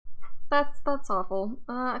That's awful.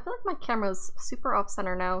 I feel like my camera's super off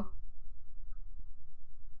center now.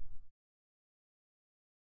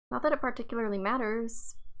 Not that it particularly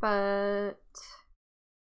matters, but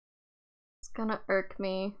it's gonna irk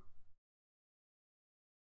me.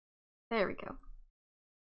 There we go.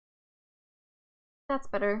 That's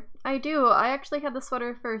better. I do. I actually had the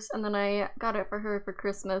sweater first, and then I got it for her for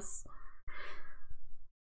Christmas.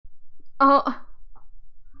 Oh,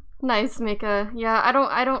 nice, Mika. Yeah, I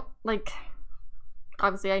don't like.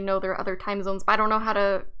 Obviously, I know there are other time zones, but I don't know how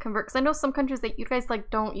to convert. Because I know some countries that you guys like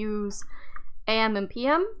don't use AM and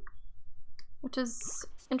PM, which is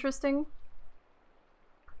interesting.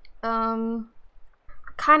 Kind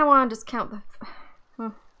of want to just count the.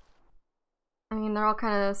 I mean, they're all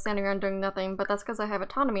kind of standing around doing nothing, but that's because I have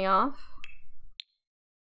autonomy off.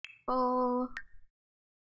 Full.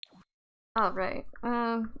 Oh, right.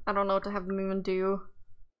 I don't know what to have them even do.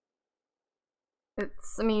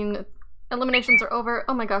 I mean, eliminations are over.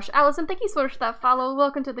 Oh my gosh, Allison, thank you so much for that follow.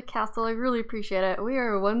 Welcome to the castle. I really appreciate it. We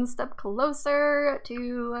are one step closer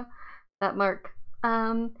to that mark.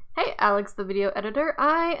 Hey, Alex, the video editor.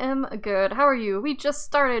 I am good. How are you? We just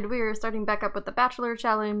started. We are starting back up with the Bachelor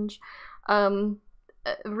challenge.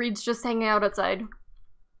 Reed's just hanging out outside.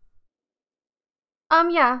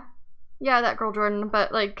 Yeah. Yeah, that girl Jordan,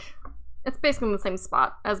 but like, it's basically in the same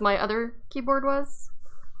spot as my other keyboard was.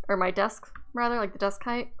 Or my desk, rather, like the desk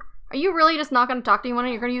height. Are you really just not gonna talk to anyone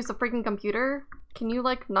and you're gonna use the freaking computer? Can you,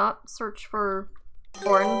 like, not search for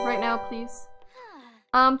porn right now, please?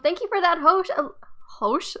 Thank you for that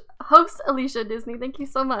host Alicia Disney, thank you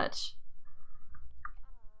so much.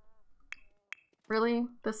 Really?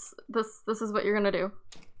 This is what you're gonna do?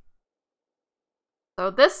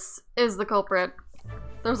 So this is the culprit.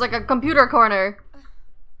 There's like a computer corner.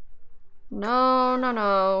 No, no,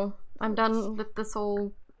 no. I'm done with this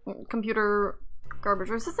whole computer garbage.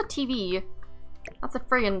 Or is this a TV? That's a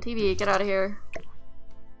friggin' TV. Get out of here.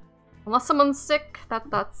 Unless someone's sick,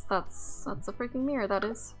 that's a freaking mirror, that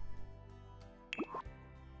is.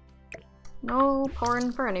 No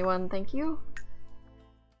porn for anyone, thank you.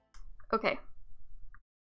 Okay.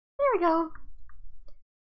 There we go.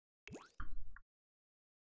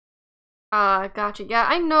 Gotcha. Yeah,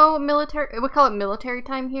 I know military, we call it military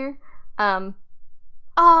time here.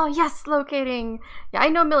 Oh, yes, locating. Yeah, I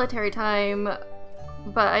know military time,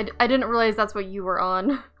 but I didn't realize that's what you were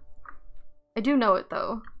on. I do know it,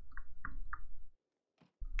 though.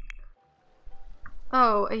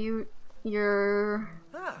 Oh, you're...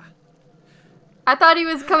 I thought he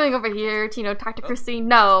was coming over here to, you know, talk to Christine.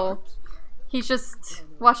 No. He's just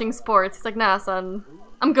watching sports. He's like, nah, son.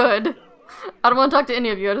 I'm good. I don't want to talk to any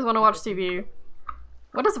of you. I just want to watch TV.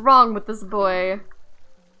 What is wrong with this boy?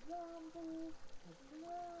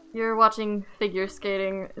 You're watching figure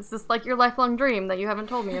skating. Is this like your lifelong dream that you haven't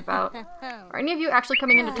told me about? Are any of you actually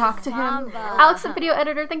coming in to talk to him? Alex, the video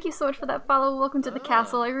editor, thank you so much for that follow. Welcome to the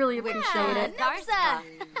castle. I really appreciate it.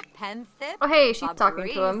 Oh, hey, she's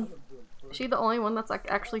talking to him. Is she the only one that's like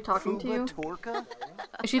actually talking to you?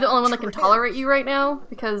 Is she the only one that can tolerate you right now?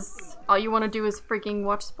 Because all you want to do is freaking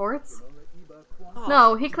watch sports?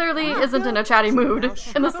 No, he clearly isn't in a chatty mood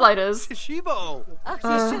in the slightest.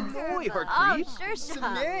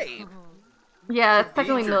 Yeah, it's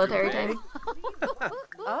technically military time.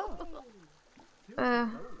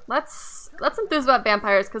 Let's enthuse about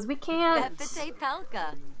vampires because we can't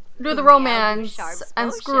do the romance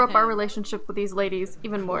and screw up our relationship with these ladies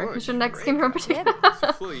even more. We should next game from particular.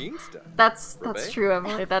 That's true,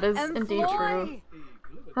 Emily. That is indeed true.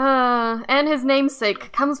 And his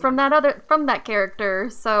namesake comes from that character,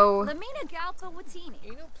 so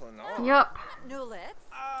yep.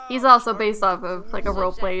 He's also based off of like a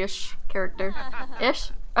roleplay-ish character.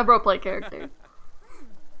 A roleplay character.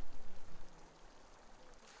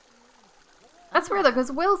 That's weird though,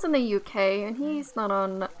 because Will's in the UK and he's not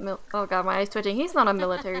on oh god, my eye's twitching. He's not on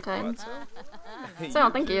military time. So I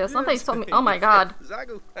don't think he is. Not that he's told me. Oh my god.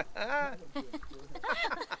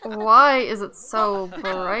 Why is it so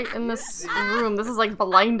bright in this room? This is like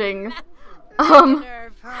blinding.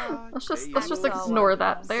 Let's just ignore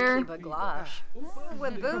that there.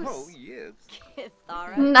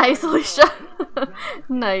 Nice, Alicia.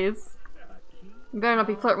 Nice. You better not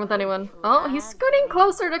be flirting with anyone. Oh, he's scooting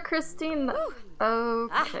closer to Christine.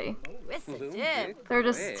 Okay. They're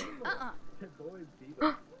just...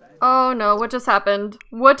 Oh no, what just happened?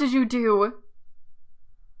 What did you do?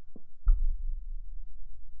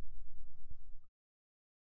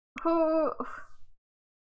 Who...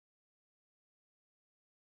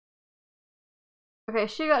 Okay,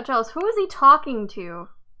 she got jealous. Who was he talking to?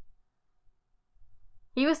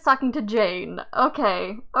 He was talking to Jane.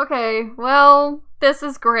 Okay, okay, well, This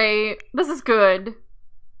is great. This is good.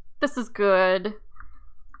 This is good.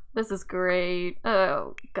 This is great.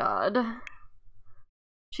 Oh, God.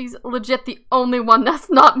 She's legit the only one that's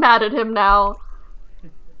not mad at him now.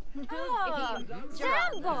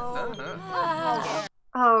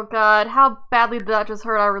 Oh, God. How badly did that just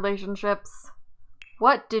hurt our relationships?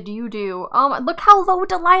 What did you do? Look how low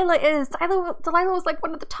Delilah is! Delilah was like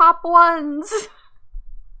one of the top ones!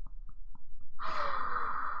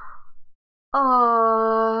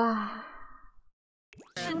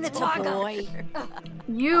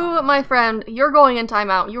 You, my friend, you're going in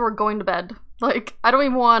timeout. You are going to bed. Like, I don't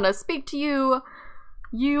even want to speak to you.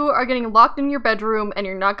 You are getting locked in your bedroom and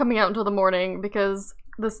you're not coming out until the morning because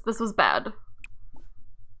this was bad.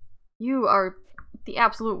 You are the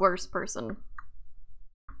absolute worst person.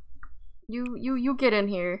 You get in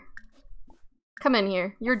here. Come in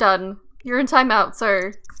here. You're done. You're in timeout,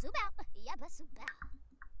 sir.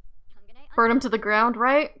 Burn him to the ground,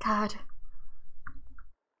 right? God.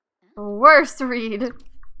 Worst read.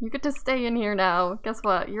 You get to stay in here now. Guess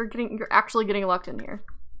what? You're actually getting locked in here.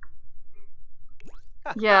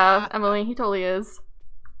 Yeah, Emily, he totally is.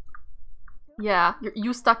 Yeah,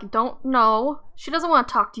 you stuck. Don't know. She doesn't want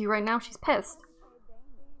to talk to you right now. She's pissed.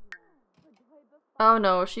 Oh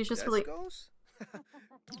no, she's just really.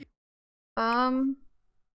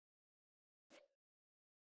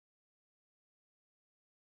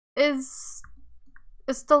 Is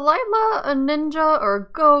Delilah a ninja or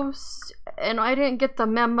a ghost? And I didn't get the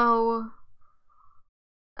memo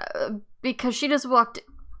because she just walked.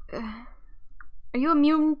 Are you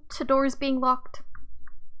immune to doors being locked?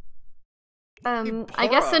 I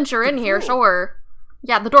guess since you're in here, sure.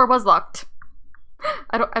 Yeah, the door was locked.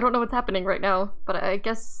 I don't know what's happening right now, but I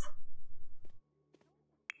guess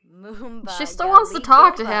she still wants to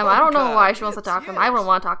talk to him. I don't know why she wants to talk to him. I wouldn't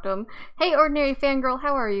want to talk to him. Hey, ordinary fangirl,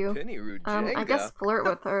 how are you? I guess flirt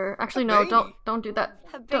with her. Actually, no, don't do that.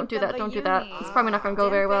 Don't do that. Don't do that. It's probably not gonna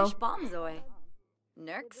go very well.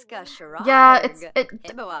 Yeah,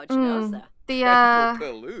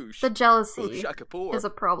 the jealousy is a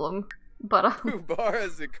problem. But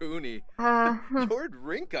let's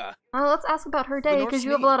ask about her day, because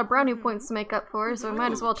you have a lot of brownie points to make up for, so we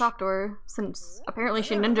might as well talk to her, since apparently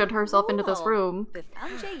she ninja'd herself into this room. So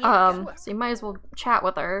you might as well chat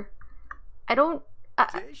with her. I don't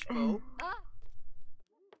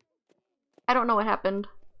know what happened.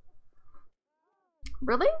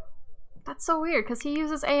 Really? That's so weird, because he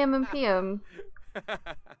uses AM and PM.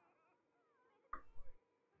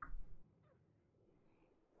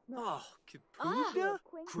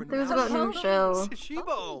 There's about new show.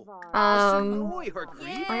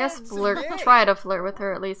 I guess try to flirt with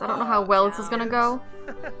her at least. I don't know how well this is gonna go.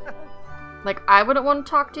 Like, I wouldn't want to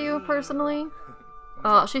talk to you personally.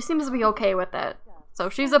 She seems to be okay with it. So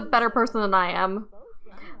she's a better person than I am.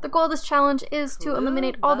 The goal of this challenge is to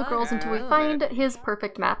eliminate all the girls until we find his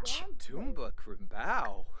perfect match.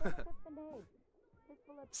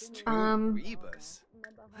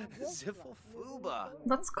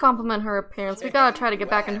 Let's compliment her appearance. We gotta try to get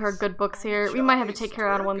back into her good books here. We might have to take her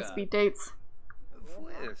out on one speed dates.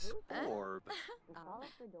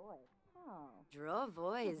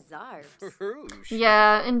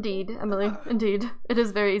 Yeah, indeed, Emily. Indeed. It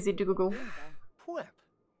is very easy to Google.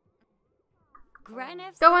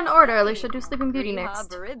 Go in order, Alicia. Do Sleeping Beauty next.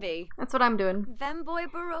 That's what I'm doing.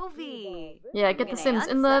 Yeah, get the Sims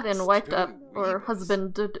in love and wiped up. Or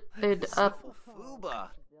husbanded up.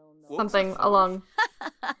 Something along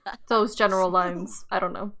those general lines. I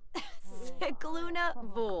don't know.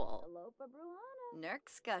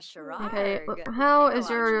 Okay, how is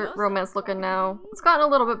your romance looking now? It's gotten a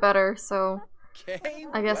little bit better, so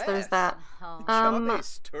I guess there's that.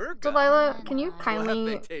 Delilah, can you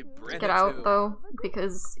kindly get out, though?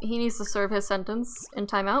 Because he needs to serve his sentence in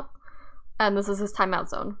timeout, and this is his timeout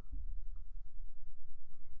zone.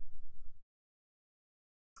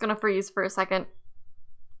 It's gonna freeze for a second.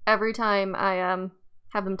 Every time I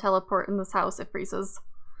have them teleport in this house, it freezes.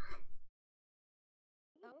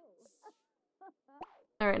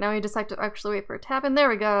 Alright, now we just have to actually wait for it to happen. There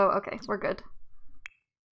we go. Okay, we're good.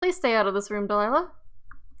 Please stay out of this room, Delilah.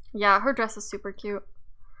 Yeah, her dress is super cute.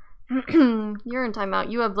 You're in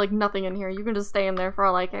timeout. You have, like, nothing in here. You can just stay in there for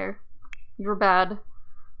all I care. You're bad.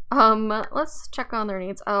 Let's check on their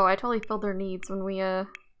needs. Oh, I totally filled their needs when we, did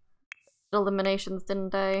eliminations,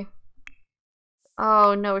 didn't I?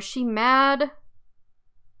 Oh, no. Is she mad?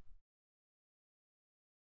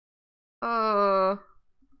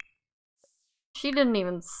 She didn't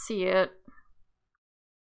even see it.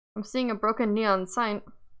 I'm seeing a broken neon sign.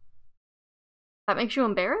 That makes you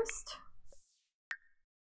embarrassed?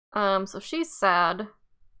 So she's sad.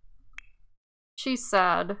 she's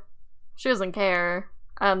sad. She doesn't care.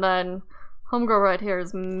 And then homegirl right here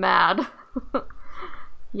is mad.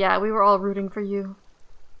 Yeah, we were all rooting for you.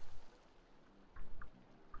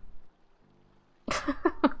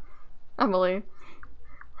 Emily.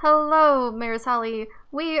 Hello, Mayor's Holly.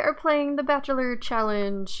 We are playing the Bachelor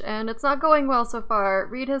Challenge, and it's not going well so far.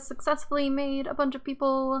 Reed has successfully made a bunch of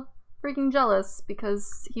people freaking jealous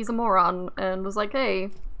because he's a moron and was like, hey,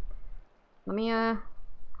 let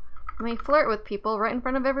me flirt with people right in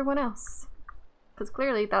front of everyone else. Because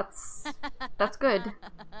clearly that's good.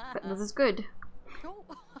 This is good.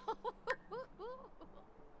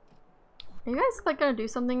 Are you guys like gonna do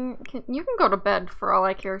something? You can go to bed for all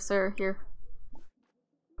I care, sir. Here.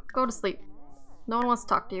 Go to sleep. No one wants to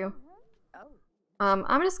talk to you.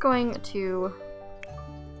 I'm just going to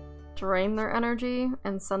drain their energy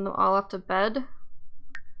and send them all off to bed.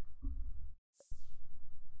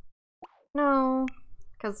 No,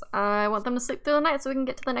 because I want them to sleep through the night so we can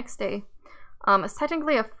get to the next day. It's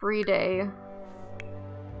technically a free day.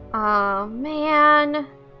 Man.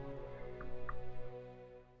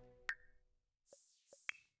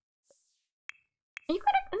 Are you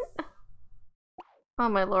gonna... Oh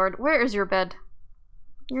my lord, where is your bed?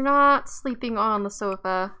 You're not sleeping on the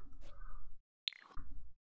sofa.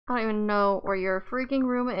 I don't even know where your freaking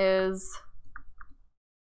room is.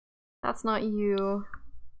 That's not you.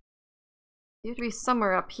 You have to be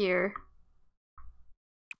somewhere up here.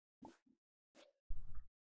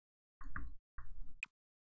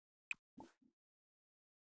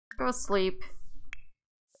 Go to sleep.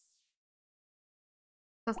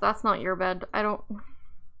 That's not your bed. I don't...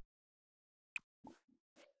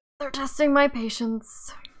 They're testing my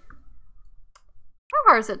patience. How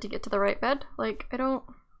hard is it to get to the right bed? Like, I don't...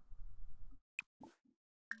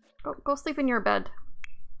 Go sleep in your bed.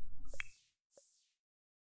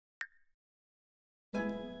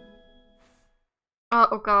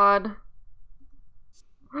 Oh god.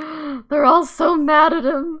 They're all so mad at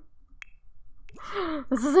him.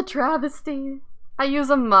 This is a travesty. I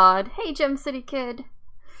use a mod. Hey, Gem City Kid.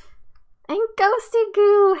 And Ghosty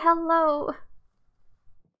Goo, hello.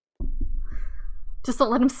 Just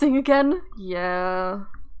don't let him sing again? Yeah.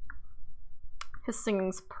 His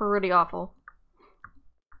singing's pretty awful.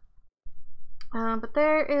 But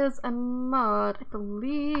there is a mod, I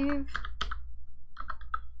believe.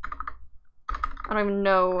 I don't even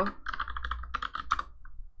know.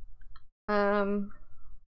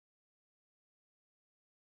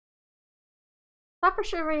 Thought for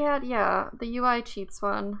sure we had, yeah, the UI cheats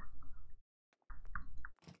one.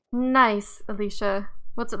 Nice, Alicia.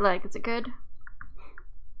 What's it like? Is it good?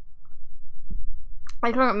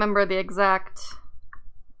 I don't remember the exact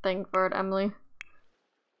thing for it, Emily.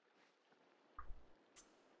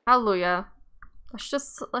 Hallelujah. Let's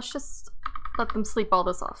just let them sleep all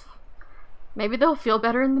this off. Maybe they'll feel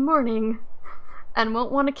better in the morning and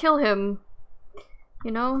won't want to kill him.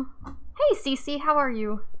 You know? Hey, Cece, how are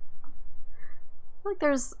you? I feel like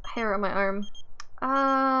there's hair on my arm.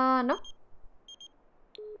 No.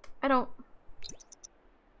 I don't.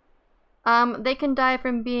 They can die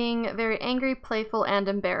from being very angry, playful, and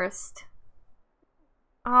embarrassed.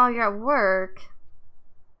 Oh, you're at work.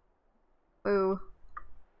 Ooh.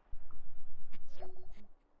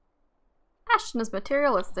 Ashton is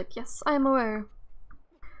materialistic. Yes, I am aware.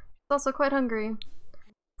 She's also quite hungry.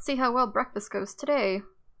 Let's see how well breakfast goes today.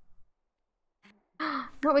 You know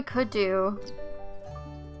what we could do?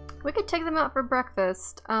 We could take them out for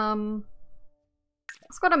breakfast.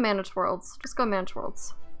 Let's go to Managed Worlds. Just go Managed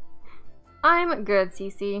Worlds. I'm good,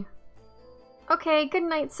 Cece. Okay, good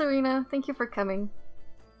night, Serena. Thank you for coming.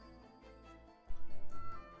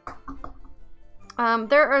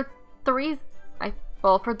 There are three...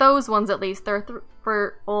 well, for those ones at least, there are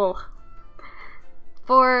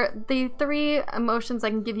for the 3 emotions I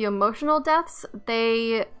can give you emotional deaths,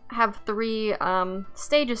 they have 3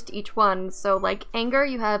 stages to each one. So like anger,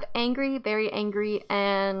 you have angry, very angry,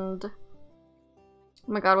 and... oh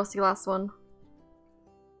my god, what's the last one?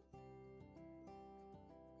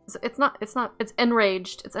 It's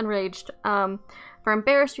enraged. It's enraged. For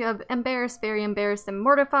embarrassed, you have embarrassed, very embarrassed, and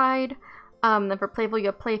mortified. Then for playful, you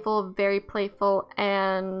have playful, very playful,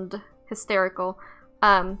 and hysterical.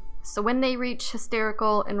 So when they reach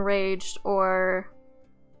hysterical, enraged, or...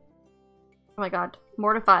 oh my god,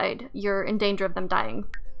 mortified, you're in danger of them dying.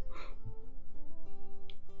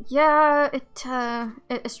 Yeah,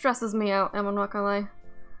 it stresses me out, I'm not gonna lie.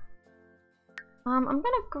 I'm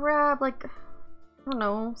gonna grab, like... I don't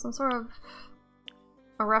know, some sort of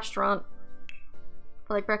a restaurant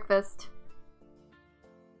for like breakfast.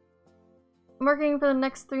 I'm working for the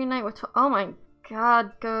next 3 nights with oh my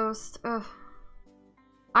god, Ghost. Ugh.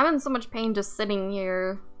 I'm in so much pain just sitting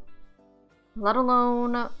here, let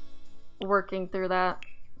alone working through that.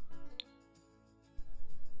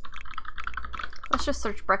 Let's just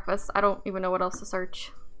search breakfast. I don't even know what else to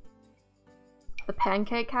search. The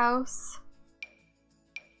pancake house.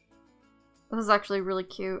 This is actually really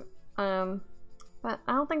cute. But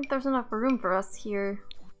I don't think there's enough room for us here.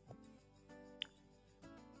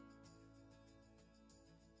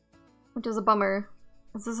 Which is a bummer,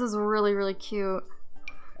 because this is really, really cute.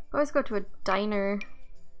 I always go to a diner.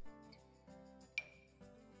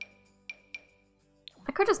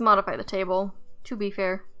 I could just modify the table, to be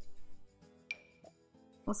fair.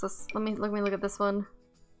 What's this? Let me look at this one.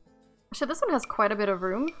 Actually, this one has quite a bit of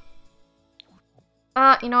room.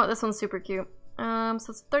 You know what? This one's super cute. So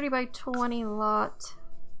it's 30 by 20 lot.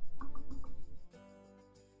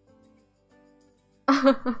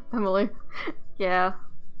 Emily. Yeah.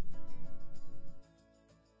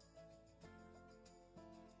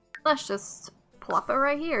 Let's just plop it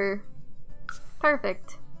right here.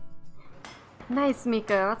 Perfect. Nice,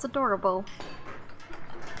 Mika. That's adorable.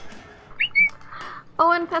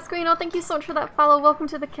 Oh, and Pasquino, thank you so much for that follow. Welcome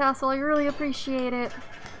to the castle. I really appreciate it.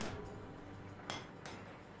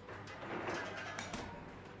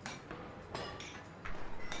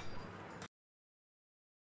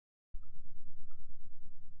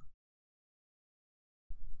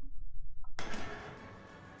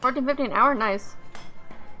 $14.50 an hour? Nice.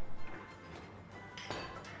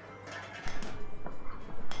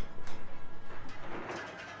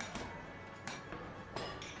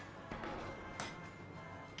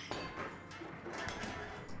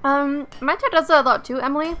 My chat does that a lot too,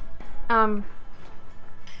 Emily.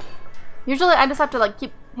 Usually I just have to like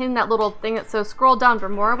keep hitting that little thing that says scroll down for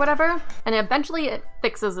more or whatever, and eventually it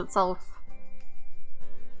fixes itself.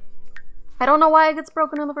 I don't know why it gets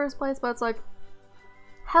broken in the first place, but it's like,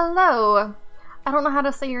 hello. I don't know how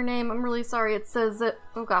to say your name. I'm really sorry. It says it.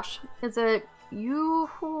 Oh gosh, is it you?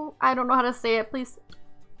 I don't know how to say it. Please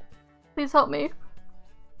help me.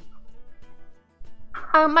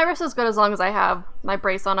 My wrist is good as long as I have my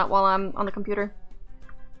brace on it while I'm on the computer.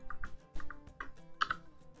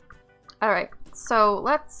 Alright, so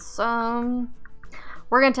let's,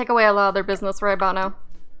 we're gonna take away a lot of their business right about now.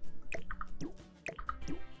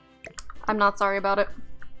 I'm not sorry about it.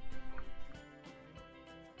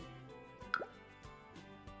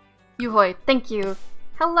 Yuhoi, thank you.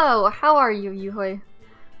 Hello, how are you, Yuhoi?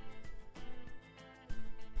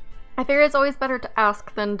 I figure it's always better to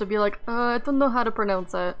ask than to be like, I don't know how to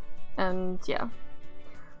pronounce it. And yeah.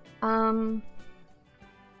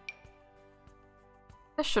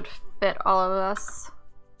 This should fit all of us.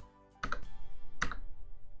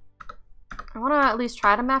 I want to at least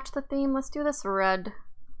try to match the theme. Let's do this red.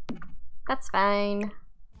 That's fine.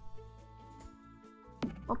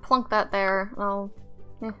 We'll plunk that there. Oh,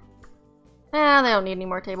 they don't need any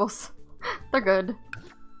more tables. They're good.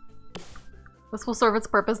 This will serve its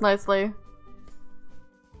purpose nicely.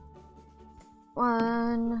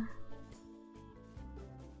 One.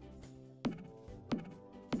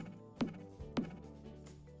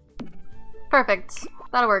 Perfect.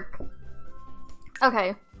 That'll work.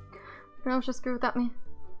 Okay. No, just screw without me.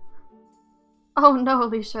 Oh no,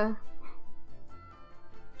 Alicia.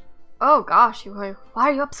 Oh gosh, why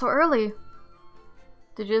are you up so early?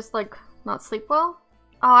 Did you just like not sleep well?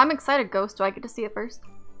 Oh, I'm excited, Ghost. Do I get to see it first?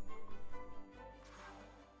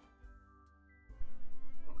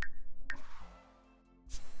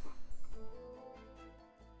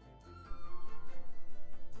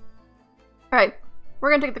 Alright,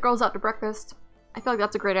 we're gonna take the girls out to breakfast. I feel like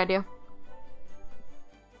that's a great idea.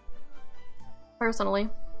 Personally.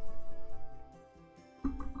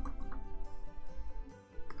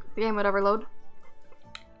 The game would ever load.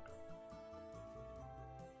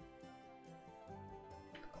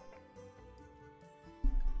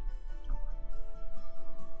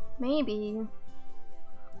 Maybe.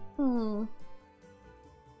 Oh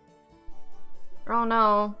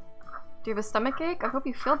no. Do you have a stomach ache? I hope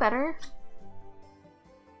you feel better.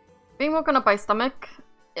 Being woken up by stomach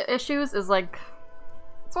issues is like,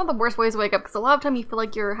 it's one of the worst ways to wake up because a lot of time you feel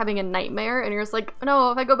like you're having a nightmare and you're just like,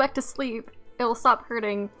 no, if I go back to sleep, it'll stop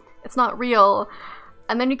hurting. It's not real.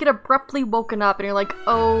 And then you get abruptly woken up and you're like,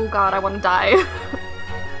 oh god, I want to die.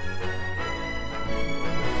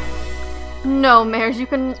 No, Mares,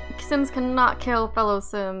 Sims cannot kill fellow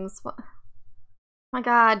Sims. What? My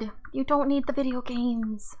god, you don't need the video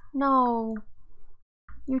games. No.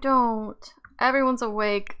 You don't. Everyone's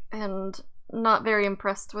awake and not very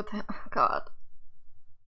impressed with him. God.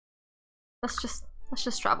 Let's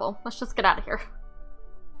just travel. Let's just get out of here.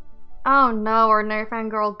 Oh no, ordinary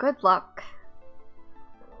fangirl, good luck.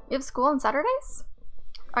 You have school on Saturdays?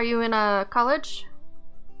 Are you in a college?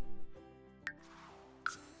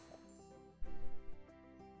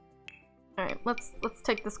 Alright, let's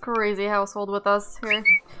take this crazy household with us here.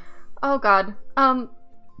 Oh god.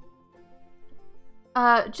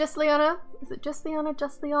 Just Liana? Is it just Liana?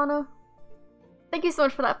 Just Liana? Thank you so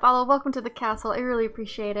much for that follow. Welcome to the castle. I really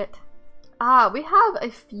appreciate it. Ah, we have a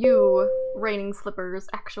few raining slippers,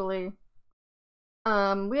 actually.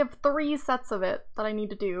 We have 3 sets of it that I need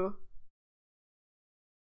to do.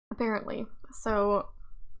 Apparently. So,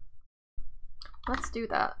 let's do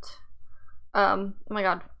that. Oh my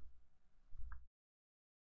god.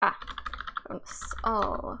 Ah.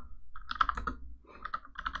 Oh.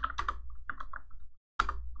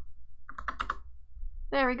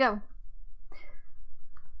 There we go.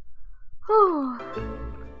 Whew.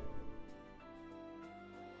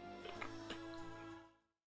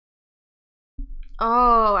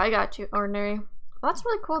 Oh, I got you, Ordinary. That's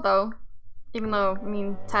really cool though. Even though, I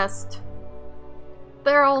mean, test.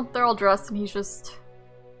 They're all dressed and he's just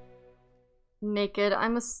naked.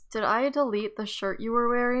 Did I delete the shirt you were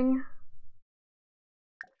wearing?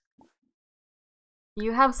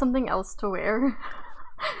 You have something else to wear.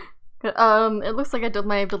 It looks like I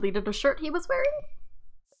might have deleted a shirt he was wearing.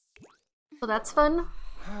 So that's fun.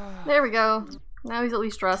 There we go. Now he's at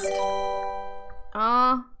least dressed.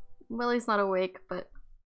 Willie's not awake, but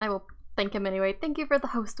I will thank him anyway. Thank you for the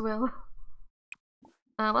host, Will.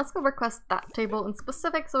 Let's go request that table in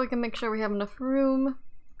specific so we can make sure we have enough room.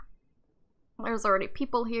 There's already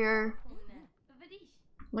people here.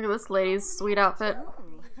 Look at this lady's sweet outfit.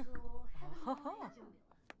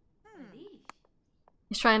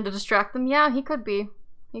 He's trying to distract them? Yeah, he could be.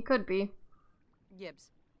 He could be.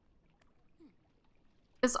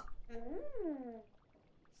 Is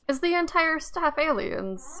the entire staff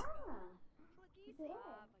aliens?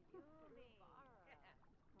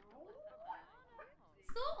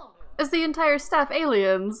 Is the entire staff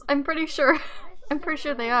aliens? I'm pretty sure. I'm pretty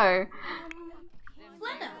sure they are.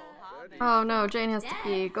 Oh no, Jane has to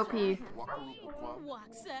pee. Go pee.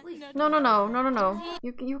 No, no, no, no, no, no.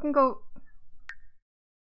 You can go.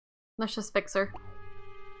 Let's just fix her.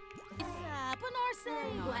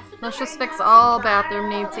 Let's just fix all bathroom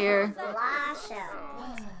needs here.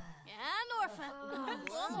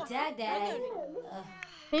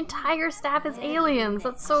 The entire staff is aliens.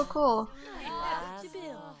 That's so cool.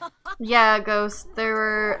 Yeah, Ghost.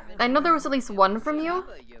 I know there was at least one from you.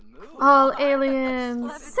 All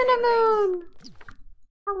aliens. Cinnamon.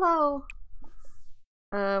 Hello.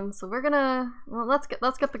 So we're gonna. Well, let's get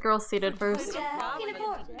the girls seated first.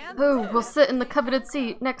 Who will sit in the coveted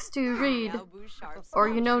seat next to Reed? Or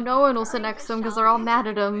no one will sit next to him because they're all mad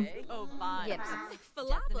at him.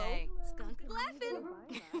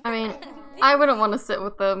 I mean, I wouldn't want to sit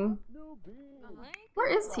with them. Where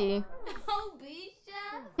is he?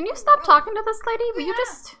 Can you stop talking to this lady? Will you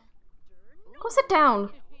just go sit down?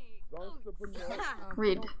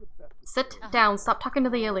 Reed, sit down. Stop talking to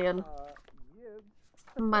the alien.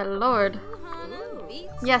 My lord.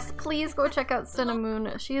 Yes, please go check out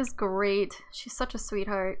Cinnamon. She is great. She's such a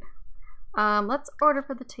sweetheart. Let's order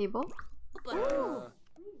for the table.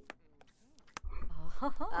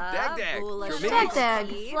 Dag.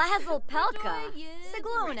 Flazzle Pelka.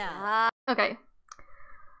 Siglona. Okay.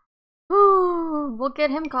 Ooh, we'll get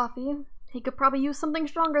him coffee. He could probably use something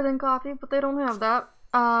stronger than coffee, but they don't have that.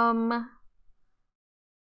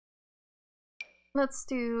 Let's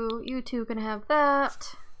do, you two can have that.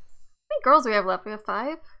 How many girls do we have left? We have 5?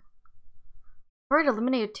 I've already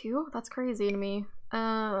eliminated 2? That's crazy to me.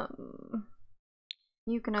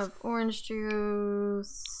 You can have orange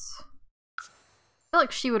juice. I feel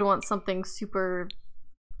like she would want something super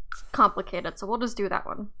complicated, so we'll just do that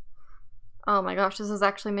one. Oh my gosh, this is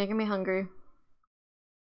actually making me hungry.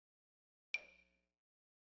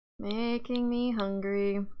 Making me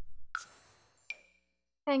hungry.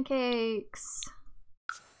 Pancakes.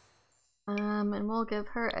 And we'll give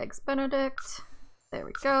her eggs Benedict. There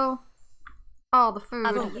we go. All the food.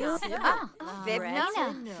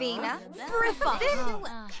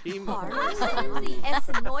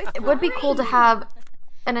 It would be cool to have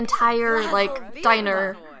an entire, like,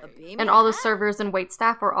 diner and all the servers and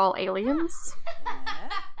waitstaff are all aliens.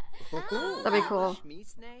 That'd be cool.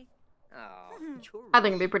 I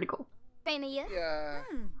think it'd be pretty cool.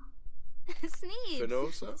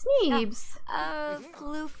 Sneebs.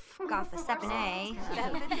 Floof Gotha Sepane.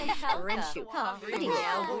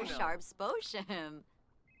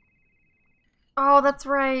 Oh, that's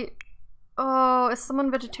right. Oh, is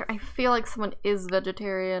someone vegetarian? I feel like someone is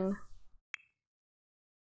vegetarian.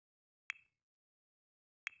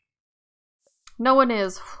 No one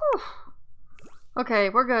is. Whew. Okay,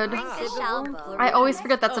 we're good. I always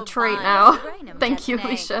forget that's a trait now. Thank you,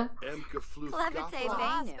 Alicia.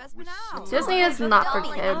 Disney is not for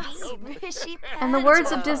kids. In the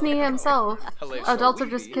words of Disney himself, adults are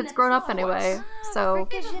just kids grown up anyway. So,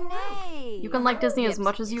 you can like Disney as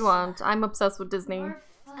much as you want. I'm obsessed with Disney.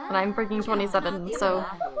 And I'm freaking 27, so...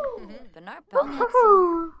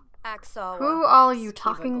 Who all are you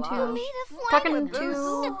talking to? Talking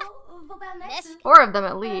to... 4 of them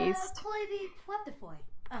at least.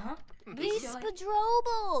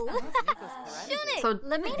 So,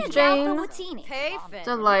 Jane,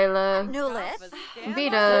 Delilah,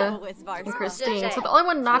 Vita, and Christine. So the only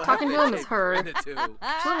one not talking to him is her. She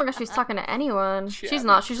doesn't look like she's talking to anyone. She's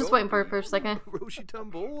not. She's just waiting for her for a second.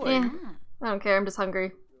 Yeah, I don't care. I'm just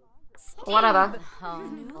hungry. Whatever.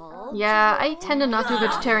 Yeah, I tend to not do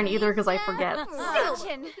vegetarian either because I forget.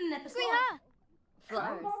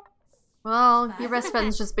 Well, your best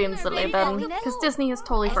friend's just being silly then, because Disney is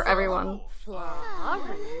totally for everyone.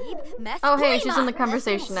 Oh hey, she's in the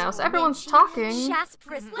conversation now, so everyone's talking,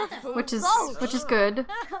 which is good.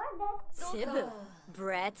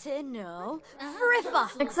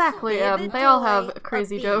 Exactly, they all have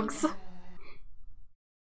crazy jokes.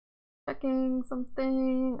 Checking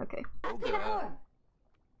something, okay.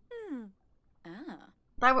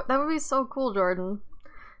 That would be so cool, Jordan.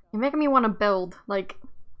 You're making me want to build, like...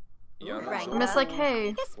 I'm just like,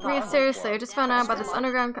 hey, read seriously, I just found out about this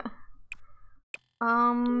underground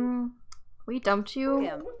we dumped you?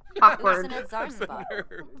 Awkward.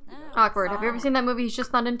 Awkward. Have you ever seen that movie, He's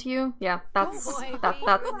Just Not Into You? Yeah, that's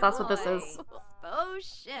what this is.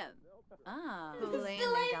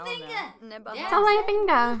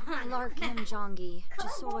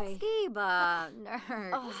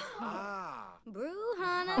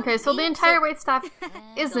 Okay, so the entire waitstaff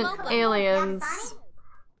isn't aliens.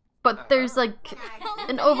 But there's like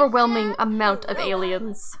an overwhelming amount of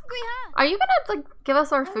aliens. Are you gonna like give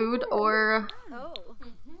us our food or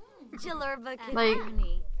like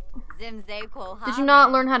did you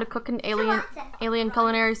not learn how to cook in alien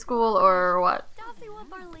culinary school or what?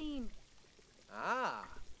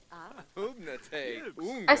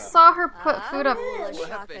 I saw her put food up.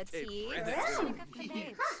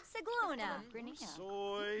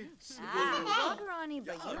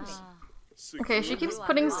 Okay, she keeps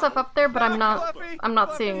putting stuff up there, but I'm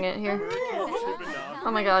not seeing it here. Oh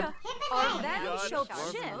my god.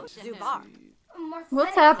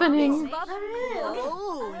 What's happening?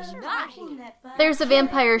 There's a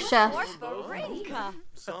vampire chef.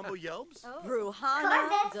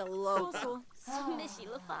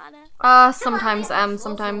 Sometimes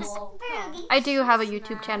sometimes. I do have a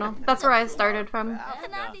YouTube channel. That's where I started from.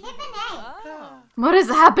 What is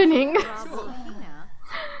happening?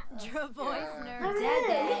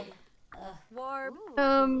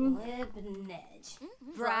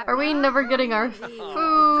 Are we never getting our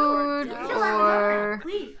food, or...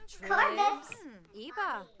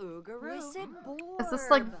 Is this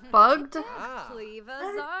like bugged?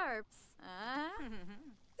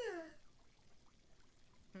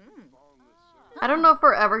 I don't know if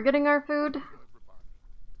we're ever getting our food.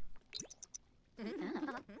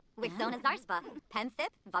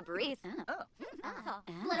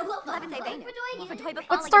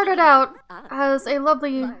 What started out as a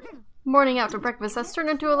lovely morning after breakfast has turned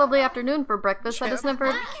into a lovely afternoon for breakfast that has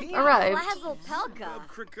never arrived.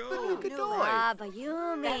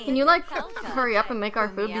 Can you like hurry up and make our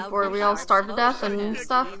food before we all starve to death and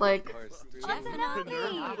stuff? Like,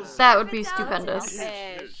 that would be stupendous.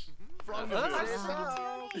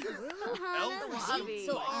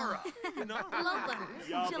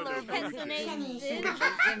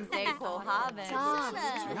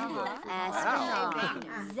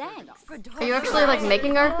 Are you actually like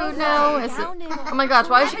making our food now? Is it? Oh my gosh,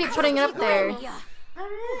 why does she keep putting it up there?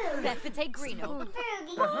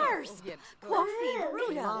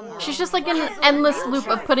 She's just like in an endless loop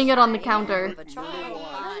of putting it on the counter.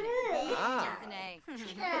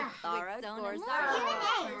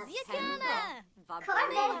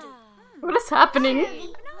 What is happening?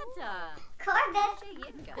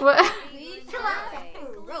 What?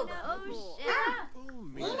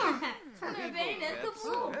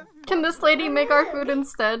 Can this lady make our food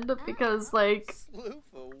instead? Because, like...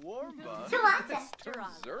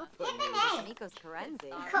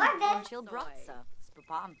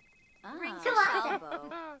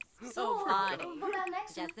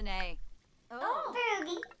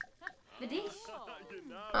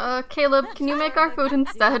 Caleb, can you make our food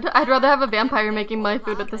instead? I'd rather have a vampire making my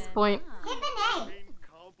food at this point.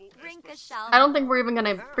 I don't think we're even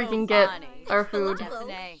gonna freaking get our food.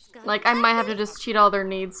 Like, I might have to just cheat all their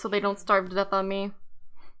needs so they don't starve to death on me.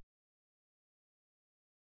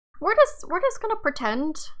 We're just gonna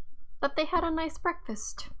pretend that they had a nice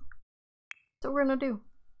breakfast. That's what we're gonna do.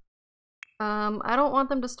 I don't want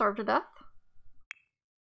them to starve to death,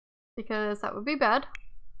 because that would be bad.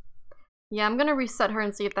 Yeah, I'm gonna reset her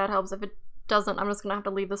and see if that helps. If it doesn't, I'm just gonna have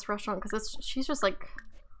to leave this restaurant because she's just like,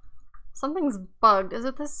 something's bugged. Is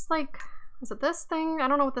it this like, is it this thing? I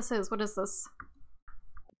don't know what this is. What is this?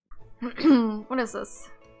 What is this?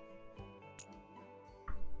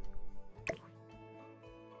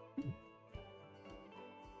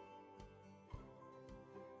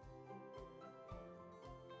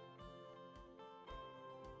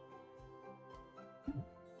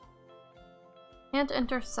 Can't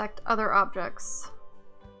intersect other objects.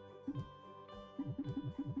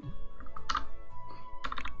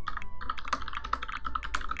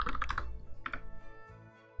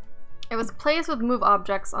 It was placed with move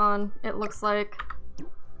objects on, it looks like.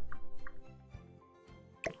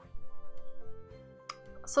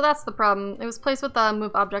 So that's the problem. It was placed with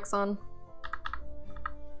move objects on.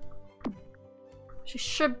 She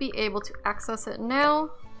should be able to access it now.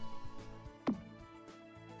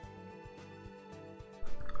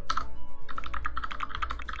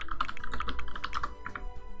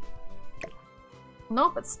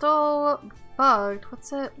 Nope, it's still bugged.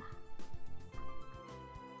 What's it?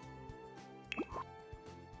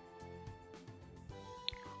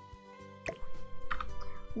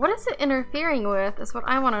 What is it interfering with is what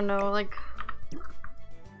I want to know, like...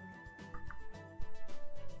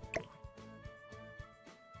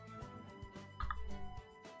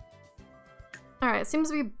 Alright, seems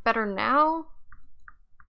to be better now.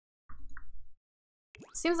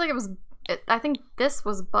 Seems like it was... I think this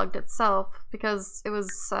was bugged itself, because it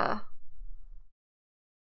was,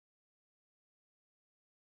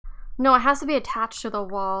 No, it has to be attached to the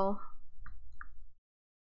wall.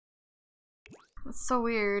 That's so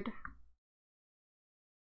weird.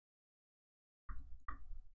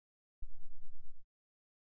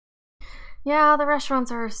 Yeah, the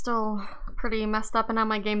restaurants are still pretty messed up and now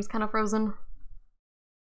my game's kind of frozen.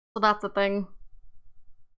 So that's a thing.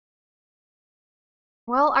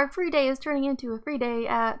 Well, our free day is turning into a free day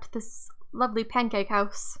at this lovely pancake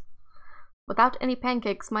house. Without any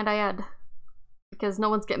pancakes, might I add. Because no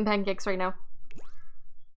one's getting pancakes right now.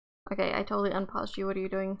 Okay, I totally unpaused you. What are you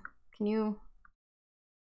doing? Can you...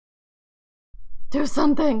 do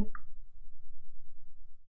something!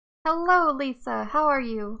 Hello, Lisa. How are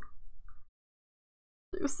you?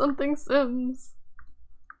 Do something, Sims.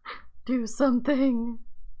 Do something.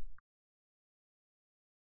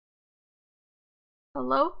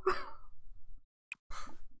 Hello?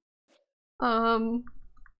 I'm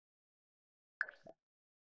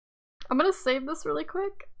gonna save this really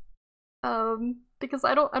quick. Because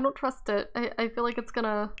I don't trust it. I feel like it's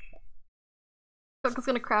gonna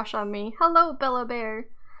crash on me. Hello, Bella Bear.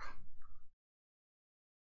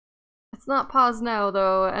 It's not paused now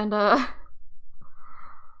though, and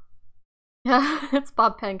yeah, it's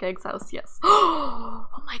Bob Pancake's house, yes. Oh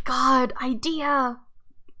my god, idea!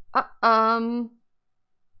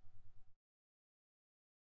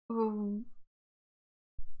 Ooh.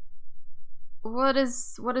 What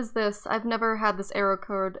is this? I've never had this arrow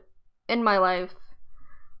code in my life.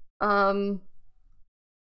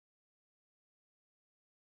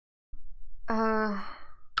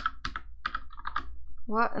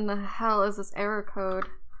 What in the hell is this error code?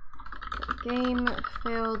 The game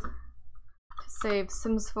failed to save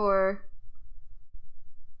Sims 4.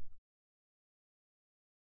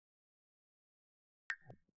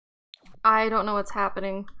 I don't know what's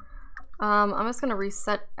happening. I'm just gonna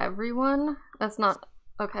reset everyone. That's not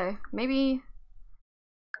okay. Maybe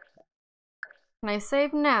can I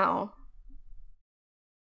save now?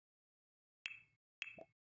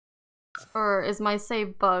 Or is my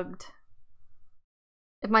save bugged?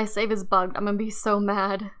 If my save is bugged, I'm gonna be so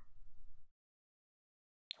mad.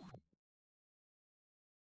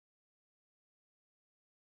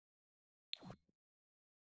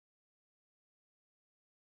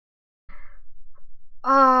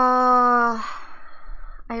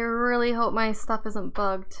 I really hope my stuff isn't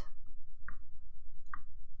bugged.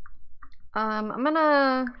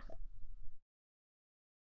 We're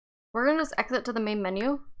gonna just exit to the main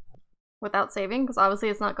menu without saving, because obviously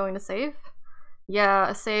it's not going to save. Yeah,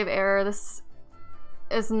 a save error. This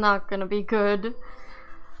is not gonna be good.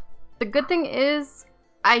 The good thing is,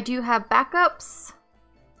 I do have backups.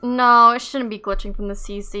 No, it shouldn't be glitching from the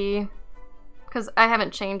CC. Because I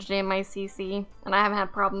haven't changed any of my CC, and I haven't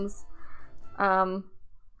had problems.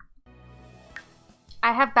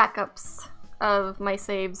 I have backups of my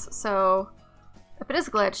saves, so if it is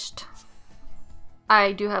glitched,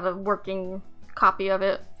 I do have a working copy of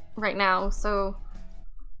it right now, so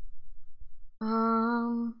Okay,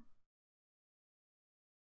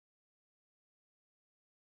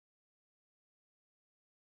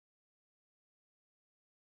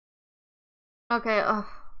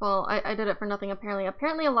 well, I did it for nothing apparently.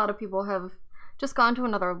 Apparently a lot of people have just gone to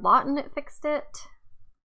another lot and it fixed it.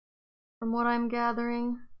 From what I'm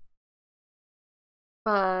gathering.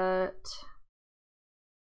 But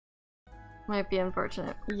might be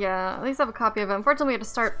unfortunate. Yeah, at least I have a copy of it. Unfortunately we had to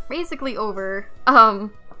start basically over.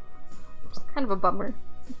 It's kind of a bummer.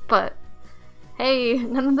 But hey,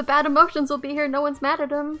 none of the bad emotions will be here, no one's mad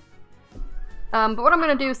at him. But what I'm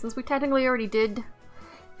gonna do, since we technically already did,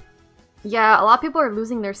 yeah, a lot of people are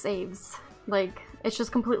losing their saves. Like, it's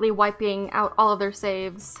just completely wiping out all of their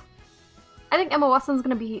saves. I think Emma Watson's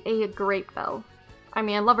gonna be a great Belle. I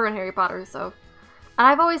mean, I love her in Harry Potter, so. And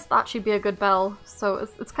I've always thought she'd be a good Belle, so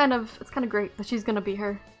it's kind of great that she's gonna be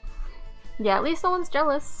her. Yeah, at least no one's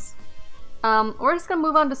jealous. We're just gonna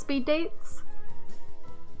move on to speed dates.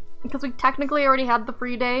 Because we technically already had the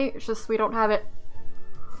free day, it's just we don't have it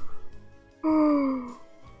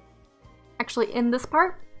actually in this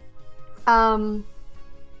part.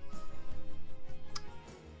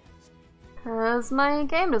 Because my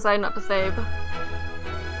game decided not to save.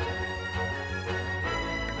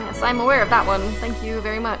 Yes, I'm aware of that one. Thank you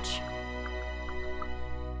very much.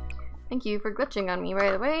 Thank you for glitching on me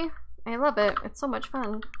right away. I love it. It's so much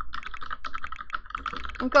fun.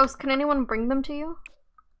 And Ghost, can anyone bring them to you?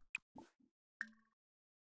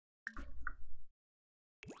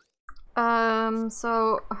 We're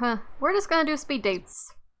just gonna do speed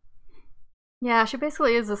dates. Yeah, she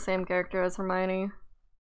basically is the same character as Hermione.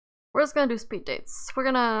 We're just gonna do speed dates. We're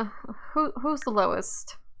gonna... Who's the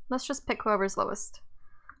lowest? Let's just pick whoever's lowest.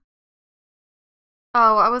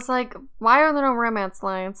 Oh, I was like, why are there no romance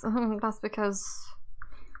lines? That's because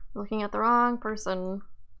I'm looking at the wrong person.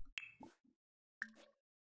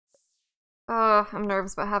 I'm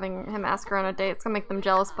nervous about having him ask her on a date. It's gonna make them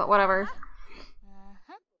jealous, but whatever.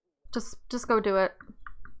 Just go do it.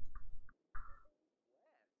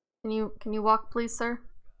 Can you walk, please, sir?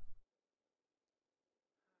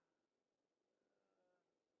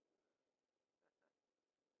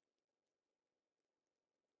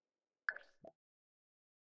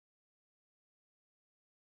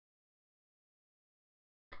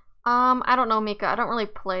 I don't know, Mika. I don't really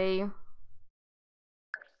play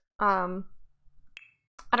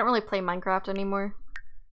Minecraft anymore.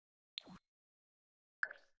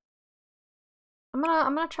 I'm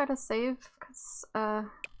gonna try to save, cause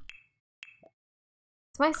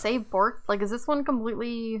is my save borked? Like, is this one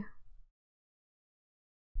completely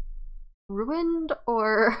ruined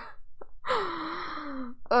or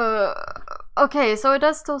okay, so it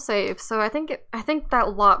does still save. So I think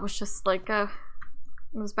that lot was just like it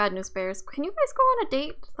was bad news bears. Can you guys go on a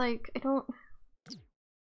date? Like, I don't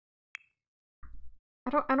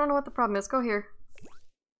know what the problem is. Go here.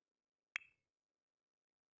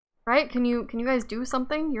 Right? Can you guys do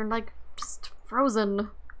something? You're like just frozen.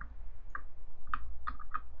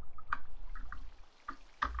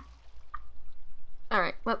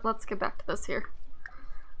 Alright, let's get back to this here.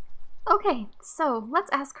 Okay, so let's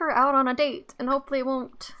ask her out on a date, and hopefully it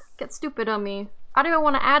won't get stupid on me. I don't even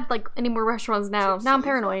want to add like any more restaurants now. Now I'm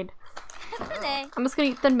paranoid. I'm just gonna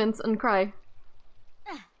eat Thin Mints and cry.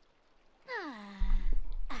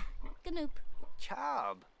 Ganoop.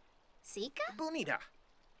 Chab. Sika? Bonita.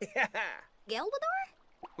 Yeah. Gelwador?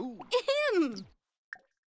 Ooh.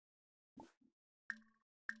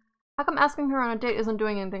 How come asking her on a date isn't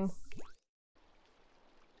doing anything?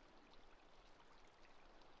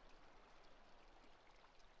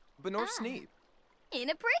 Benor Sneep. In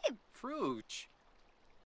a prib. Fruch.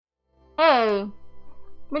 Hey!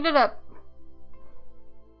 We did it!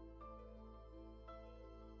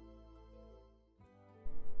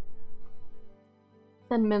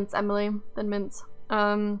 Thin Mints, Emily. Thin Mints.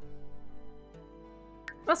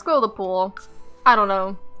 Let's go to the pool. I don't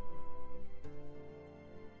know.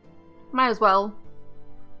 Might as well.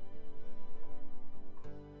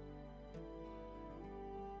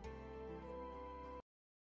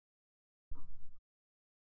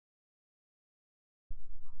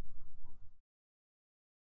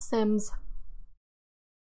 Sims.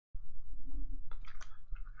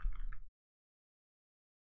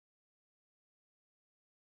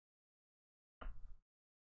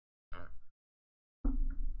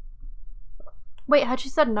 Wait, had she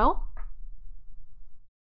said no?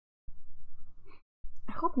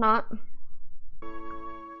 I hope not.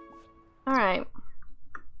 Alright.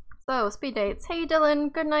 So, speed dates. Hey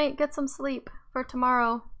Dylan, good night, get some sleep for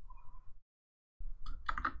tomorrow.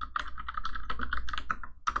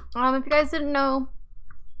 If you guys didn't know,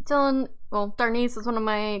 Dylan well, Darnice is one of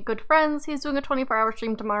my good friends. He's doing a 24-hour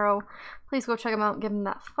stream tomorrow. Please go check him out and give him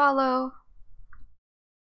that follow.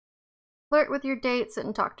 Flirt with your date, sit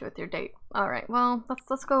and talk to with your date. Alright, well,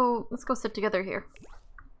 let's go sit together here.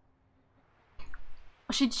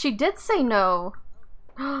 She did say no.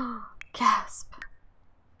 Gasp.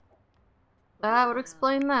 That would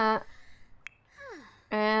explain that.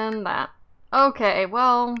 And that. Okay,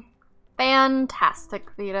 well, fantastic,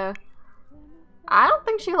 Vita. I don't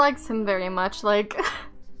think she likes him very much, like...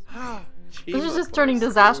 This is just turning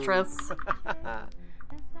disastrous.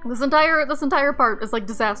 This entire part is like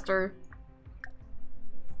disaster.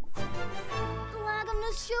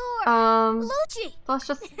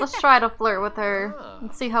 Let's try to flirt with her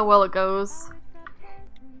and see how well it goes.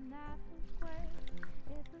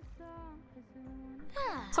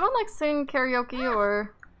 Someone like sing karaoke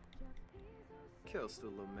or...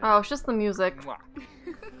 Oh, it's just the music.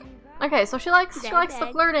 Okay, so she likes the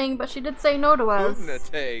flirting, but she did say no to us. So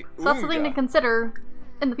that's something to consider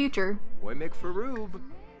in the future.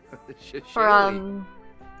 For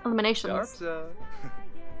eliminations.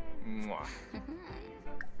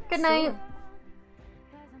 Good night.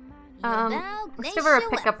 Let's give her a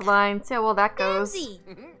pickup line, see how well that goes.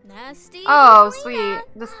 Oh, sweet.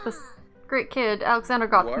 This great kid, Alexander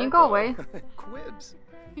Goff. Can you go away?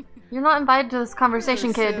 You're not invited to this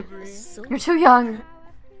conversation, kid. You're too young.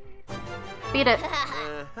 Beat it.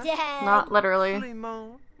 Not literally.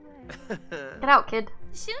 Get out, kid.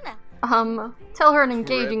 Tell her an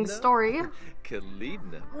engaging story.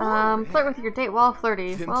 Flirt with your date while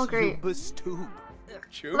flirty. Well, great. Flirt.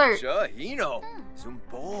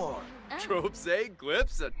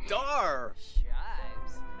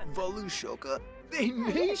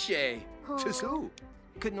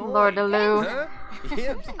 Lordaloo.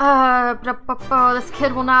 This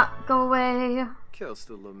kid will not go away.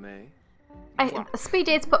 Speed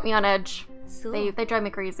dates put me on edge. They drive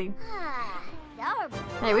me crazy.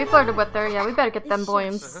 Hey, we flirted with her. Yeah, we better get them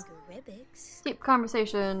boys. Deep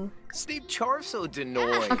conversation.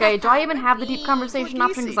 Okay, do I even have the deep conversation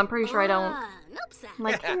option? Because I'm pretty sure I don't. I'm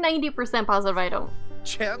like 90% positive I don't.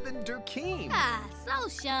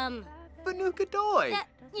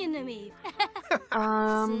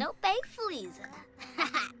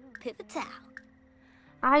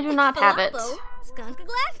 I do not have it.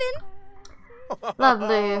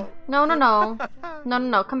 Lovely. No.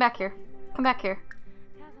 Come back here. Come back here.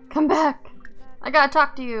 Come back. I gotta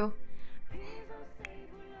talk to you.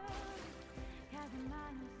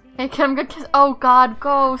 Hey, kid, I'm gonna kiss. Oh God,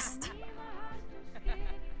 ghost.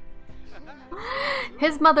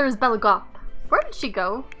 His mother is Bella Goth. Where did she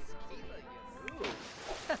go?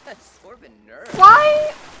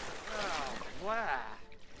 Why?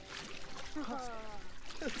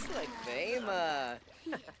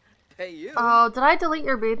 Oh, did I delete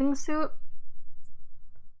your bathing suit?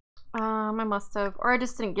 I must have. Or I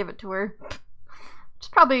just didn't give it to her. Which is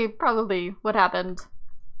probably what happened.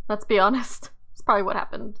 Let's be honest. It's probably what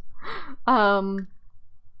happened. Go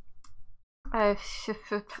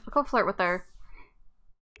flirt with her.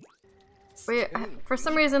 For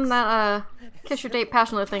some reason that kiss your date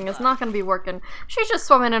passionate thing is not gonna be working. She's just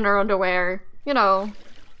swimming in her underwear. You know,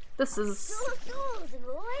 this is...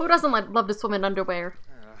 Who doesn't love to swim in underwear?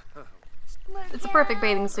 It's a perfect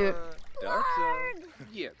bathing suit.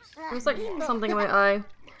 There's like something in my eye.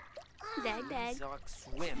 Hey!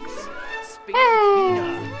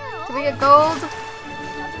 Did we get gold?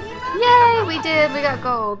 Yay! We did! We got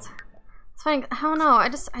gold. It's fine. I don't know. I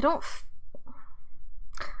don't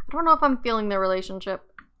know if I'm feeling their relationship.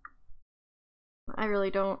 I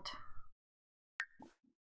really don't.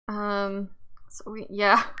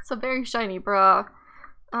 Yeah, it's a very shiny bra.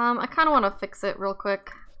 I kind of want to fix it real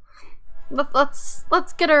quick. Let's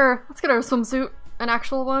get her a swimsuit, an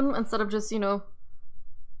actual one, instead of just, you know,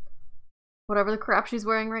 whatever the crap she's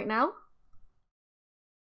wearing right now.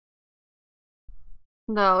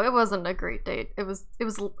 No, it wasn't a great date. It was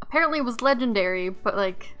apparently it was legendary, but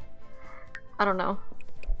like, I don't know.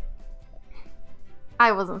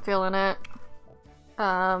 I wasn't feeling it.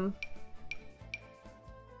 Let's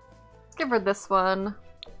give her this one.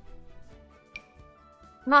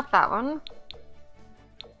 Not that one.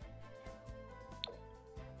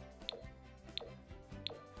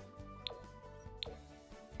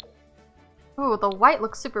 Ooh, the white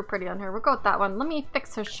looks super pretty on her. We'll go with that one. Let me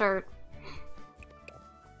fix her shirt.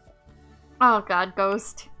 Oh God,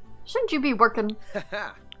 Ghost. Shouldn't you be working?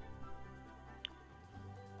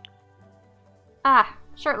 Ah,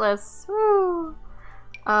 shirtless. Woo!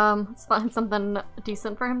 Let's find something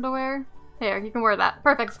decent for him to wear. Here, you can wear that.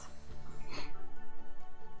 Perfect.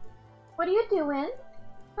 What are you doing?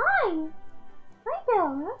 Hi! Hi,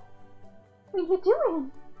 Bella. What are you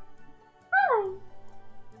doing? Hi.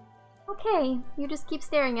 Okay, you just keep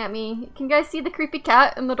staring at me. Can you guys see the creepy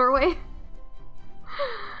cat in the doorway?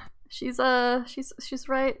 she's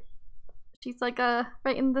right. She's like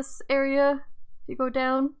right in this area. If you go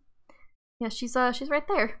down, yeah, she's right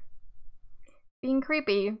there, being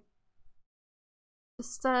creepy.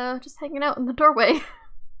 Just hanging out in the doorway.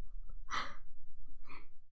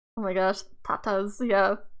 Oh my gosh, tatas,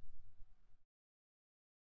 yeah.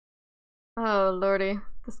 Oh lordy,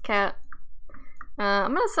 this cat.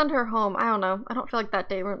 I'm gonna send her home. I don't know. I don't feel like that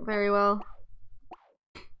day went very well.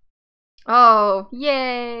 Oh,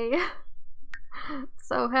 yay!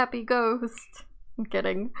 So happy ghost. I'm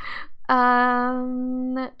kidding.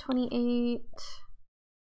 28,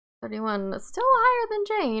 31. It's still higher than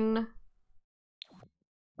Jane.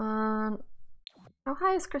 How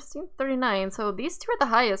high is Christine? 39. So these two are the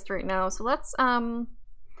highest right now. So let's I'm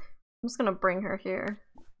just gonna bring her here.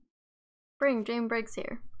 Bring Jane Briggs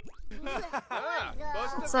here.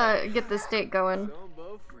 Let's get this date going.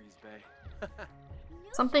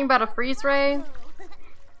 Something about a freeze ray?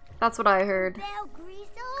 That's what I heard.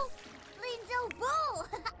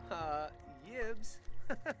 Yibs.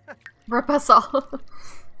 Rip us all.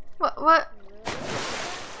 What?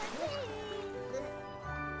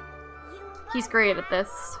 He's great at this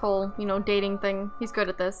whole, you know, dating thing. He's good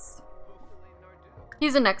at this.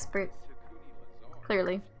 He's an expert.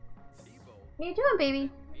 Clearly. What are you doing,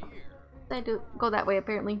 baby? I do go that way,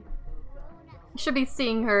 apparently. You should be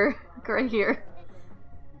seeing her right here.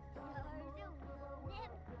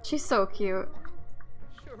 She's so cute.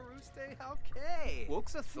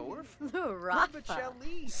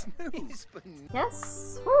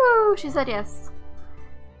 Yes? Woo! She said yes.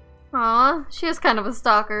 Aw, she is kind of a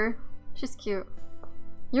stalker. She's cute.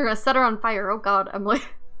 You're gonna set her on fire. Oh god, Emily.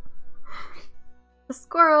 The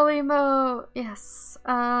squirrel emote. Yes.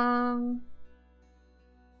 I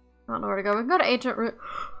don't know where to go. We can go to ancient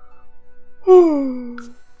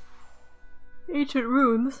ancient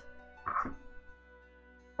ruins.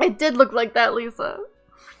 It did look like that, Lisa.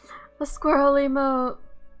 The squirrel emote.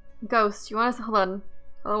 Ghost, you want to hold on?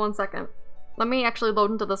 Hold on 1 second. Let me actually load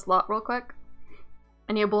into the slot real quick.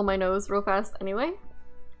 I need to blow my nose real fast anyway.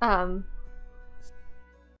 Watch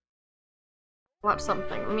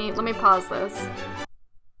something. Let me pause this.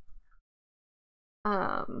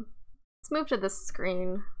 Let's move to this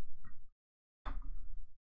screen.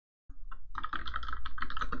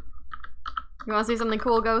 You wanna see something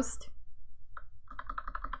cool, Ghost?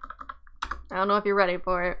 I don't know if you're ready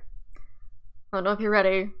for it. I don't know if you're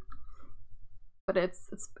ready. But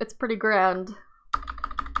it's pretty grand.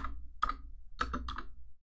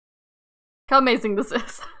 How amazing this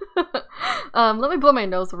is. Let me blow my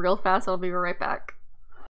nose real fast, I'll be right back.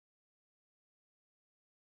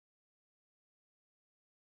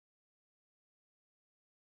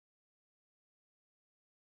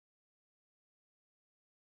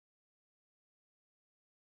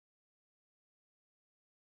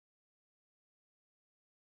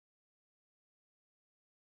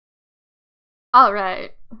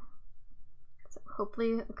 Alright. So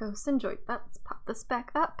hopefully Ghost enjoyed that. Let's pop this back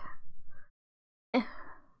up.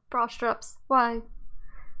 Bra straps. Why?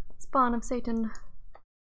 Spawn of Satan.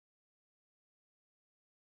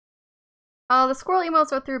 The squirrel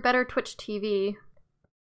emotes are through better Twitch TV.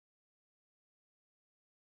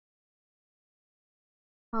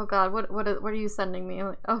 Oh god, what are you sending me? I'm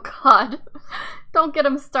like, oh god. Don't get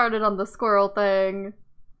him started on the squirrel thing.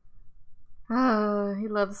 He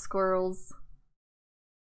loves squirrels.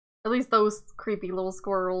 At least those creepy little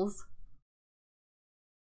squirrels.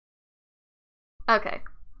 Okay.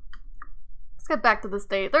 Let's get back to this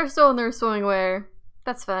date. They're still in their swimming wear.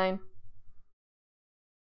 That's fine.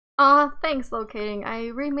 Aw, thanks, locating. I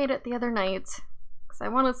remade it the other night. Because I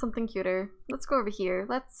wanted something cuter. Let's go over here.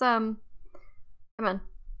 Let's, come on.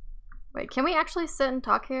 Wait, can we actually sit and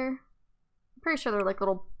talk here? I'm pretty sure they're like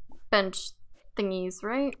little bench thingies,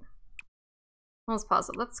 right? Let's pause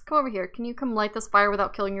it. Let's come over here. Can you come light this fire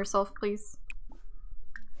without killing yourself, please?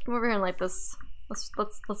 Come over here and light this. Let's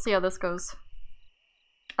see how this goes.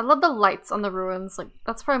 I love the lights on the ruins. Like,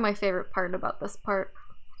 that's probably my favorite part about this part.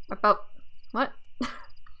 About what?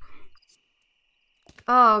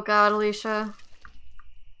 Oh god, Alicia.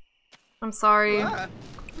 I'm sorry.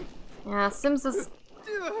 Yeah, Sims is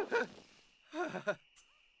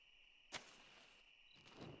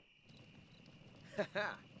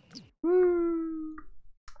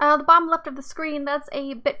the bottom left of the screen, that's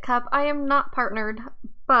a bit cup. I am not partnered,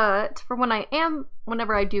 but for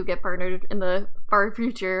whenever I do get partnered in the far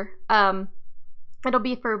future, it'll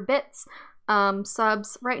be for bits,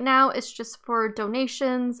 subs. Right now, it's just for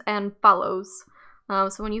donations and follows.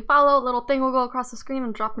 So when you follow, a little thing will go across the screen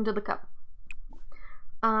and drop into the cup.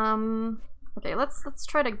 Okay, let's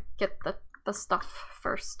try to get the stuff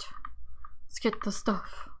first. Let's get the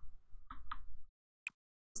stuff.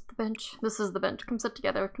 This is the bench. This is the bench. Come sit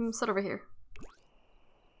together. Come sit over here.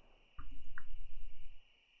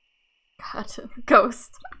 God,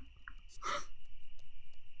 ghost.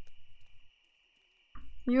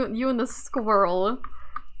 You and the squirrel.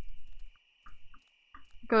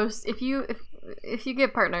 Ghost, if you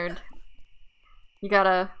get partnered, you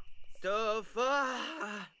gotta. Da fa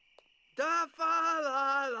la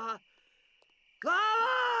la la da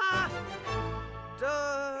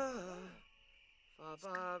fa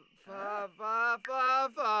fa fa fa fa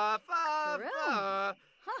fa fa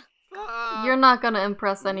fa. You're not gonna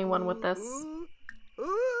impress anyone with this.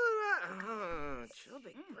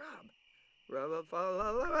 Chubby grub. Rubber fa la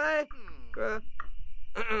la la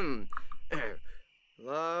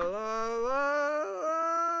la la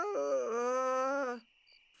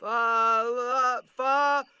fa la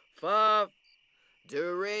fa fa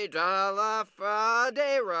do re da la fa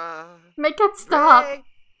de ra. Make it stop.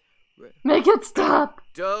 Make it stop.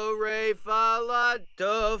 Do re fa la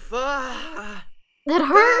do fa. It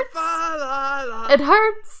hurts. Fa la la. It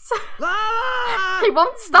hurts. La. He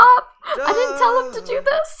won't stop. I didn't tell him to do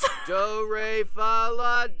this. Do re fa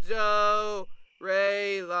la do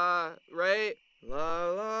re la re la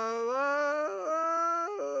la la.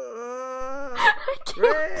 I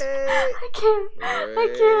can't.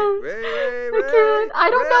 I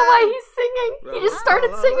don't know why he's singing. He just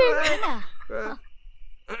started singing.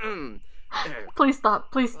 Please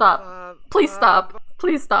stop. Please stop. Please stop.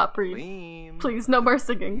 Please stop, Reed. Please, no more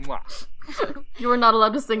singing. You are not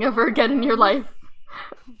allowed to sing ever again in your life.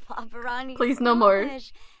 Please, no more.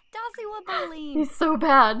 He's so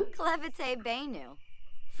bad.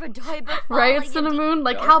 Right, Cinnamon?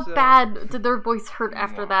 Like, how bad did their voice hurt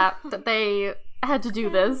after that they had to do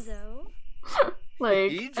this?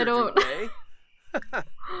 Like, I don't...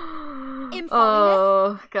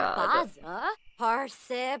 Oh, God.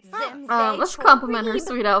 Let's compliment her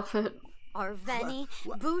sweet outfit.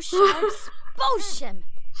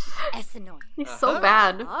 He's so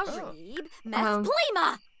bad.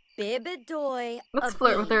 Let's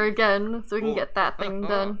flirt with her again so we can get that thing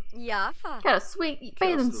done. Got a sweet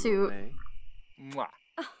bathing suit.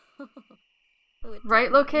 Right,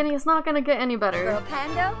 Locanny? It's not gonna get any better.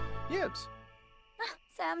 Yibs.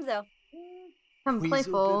 I'm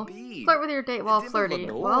playful. Flirt with your date while flirty.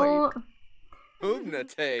 Well,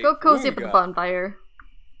 go cozy up at the bonfire.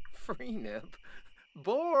 Free nip.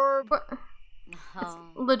 Borb. It's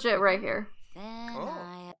legit right here.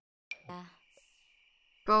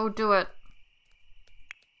 Go do it.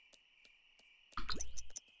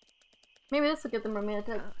 Maybe this will get them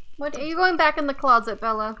romantic. What? Are you going back in the closet,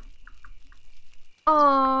 Bella?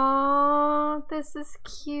 Aww, this is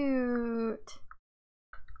cute.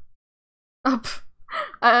 Oh,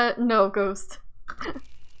 no, Ghost.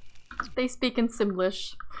 They speak in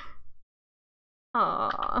Simlish.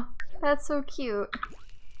 Aww, that's so cute.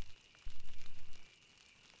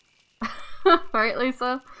 Right,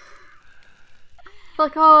 Lisa?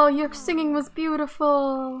 Like, oh, your singing was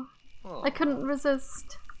beautiful. I couldn't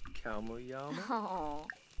resist.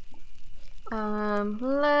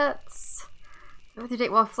 Let's... With your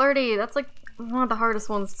date while flirty. That's like one of the hardest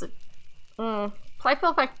ones to... I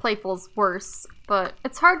feel like playful's worse, but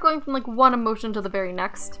it's hard going from like one emotion to the very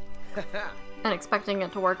next. And expecting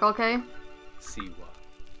it to work, okay? Siwa.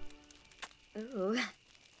 Ooh.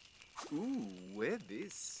 Ooh, with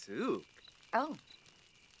this soup. Oh.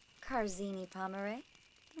 Carzini Pomere.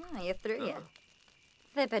 Oh, you threw ya.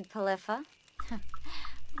 Vipid Polypha.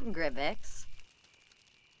 Gribix.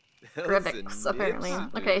 Gribix, apparently.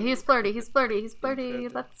 Okay, he's flirty, he's flirty, he's flirty.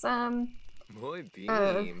 That's,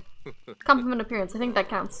 compliment appearance. I think that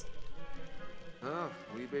counts. Oh,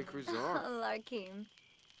 Liebe Cruzar. Larkim.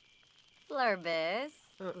 Flurbis.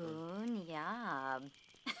 Unyab.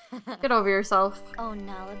 Get over yourself. Oh,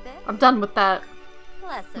 Nalabit. I'm done with that.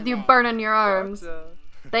 With you burning your arms.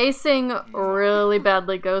 They sing really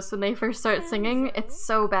badly, Ghost, when they first start singing. It's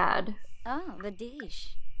so bad. Oh, the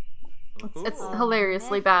dish. It's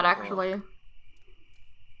hilariously bad, actually.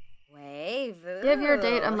 Give your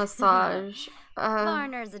date a massage.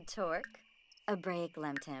 Varner's a torque. A break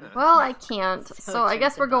lemmed him. Well, I can't, so I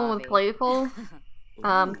guess we're going with playful.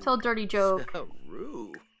 Tell dirty joke.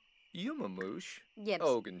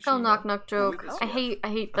 Tell knock knock joke. I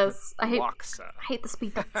hate this. I hate the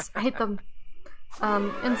speed bits. I hate them.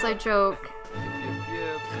 Inside joke.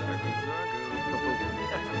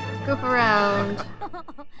 Goof around.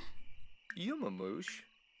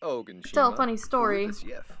 Ogan Still a Shima. funny story.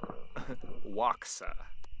 Waksa.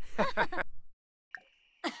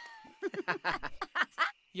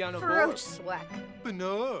 Fruit swag.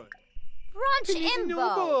 Banana. Brunch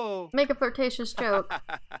imbo. Make a flirtatious joke.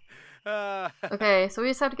 Okay, so we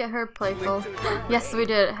just have to get her playful. Yes, we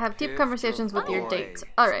did. Have deep conversations with your date.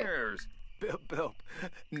 Alright.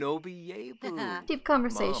 No be able. Deep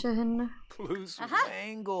conversation. Plus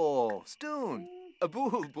Wangle. Stoon.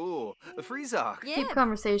 Abu. Freezok. Deep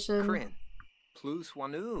conversation. Crin. Plus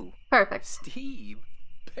Wanu. Perfect. Steve.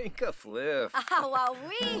 Pinka Fliff.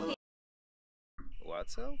 Wowee.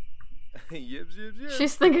 What's up? Yibs.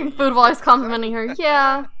 She's thinking food while he's complimenting her.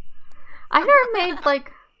 Yeah. I've never made,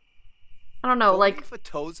 like, I don't know, like,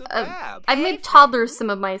 I've made toddler sim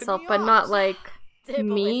of myself, but not, like,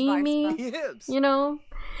 me, you know?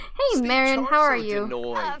 Hey, Marin, how are you?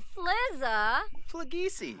 Flizza.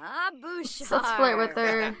 Flagisi. Let's flirt with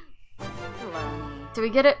her. Do we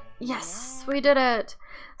get it? Yes, we did it.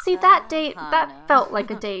 See, that date, that felt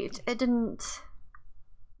like a date. It didn't,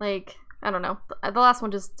 like, I don't know. The last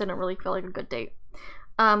one just didn't really feel like a good date.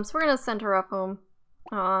 So we're gonna send her off home.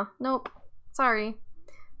 Aw, nope. Sorry.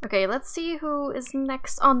 Okay, let's see who is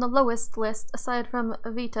next on the lowest list, aside from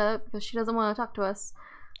Vita, because she doesn't want to talk to us.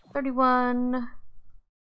 31.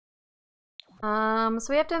 So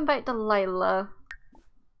we have to invite Delilah.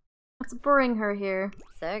 Let's bring her here.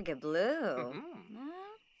 Serge Blue.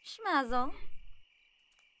 Schmazzle.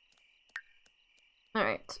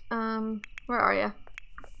 Alright, where are you?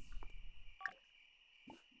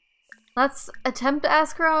 Let's attempt to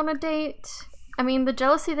ask her on a date. I mean, the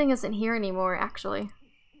jealousy thing isn't here anymore, actually.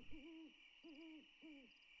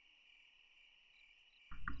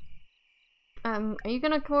 Are you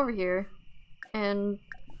gonna come over here? And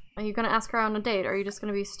are you gonna ask her on a date, or are you just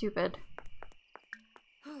gonna be stupid?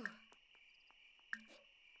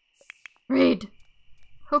 Reed!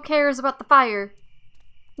 Who cares about the fire?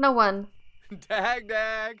 No one. Dag.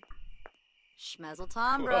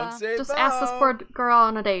 Schmezzletambra. Just ask this poor girl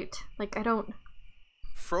on a date. Like, I don't...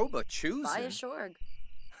 Froba choosing. Buy a shorg.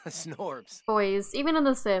 Snorbs. Boys, even in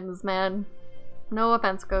The Sims, man. No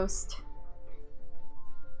offense, Ghost.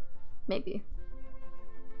 Maybe.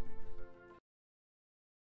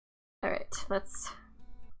 Alright, let's...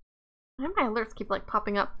 Why do my alerts keep, like,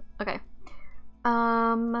 popping up? Okay.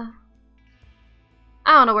 I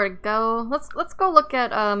don't know where to go. Let's go look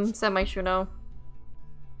at, Semi-Shuno.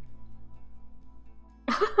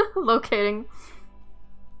 Locating.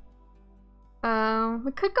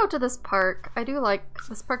 We could go to this park. I do like...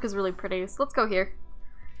 This park is really pretty, so let's go here.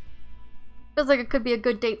 Feels like it could be a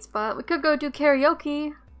good date spot. We could go do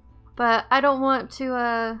karaoke, but I don't want to,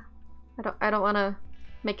 I don't want to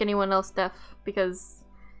make anyone else deaf because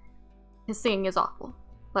his singing is awful.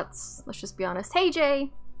 Let's just be honest. Hey,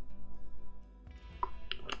 Jay!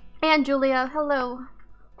 And Julia, hello.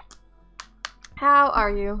 How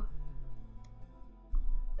are you?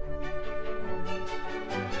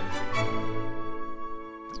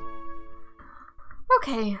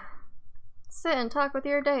 Okay. Sit and talk with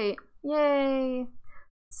your date. Yay!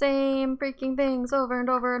 Same freaking things over and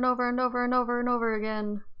over and over and over and over and over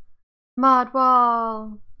again. Mod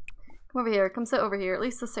wall! Come over here. Come sit over here. At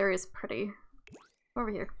least this area is pretty. Come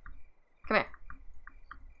over here. Come here.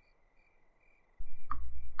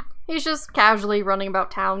 He's just casually running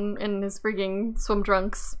about town in his freaking swim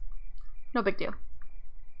trunks. No big deal.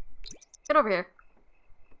 Get over here.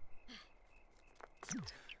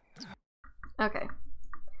 Okay.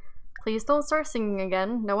 Please don't start singing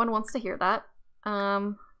again. No one wants to hear that.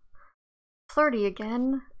 Flirty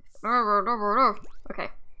again. Okay.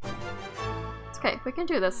 It's okay. We can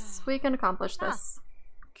do this. We can accomplish this.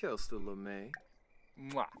 Kilstalame.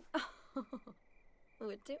 Mwah.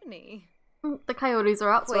 Whatuni? The coyotes are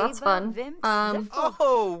out, so that's fun.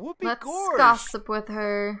 Oh, whoopee Let's gorge. gossip with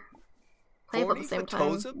her. Playful at the same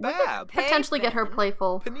time. Potentially get her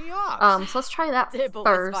playful. So let's try that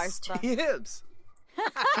first. Yibs.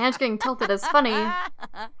 Ange getting tilted is funny.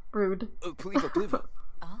 Rude.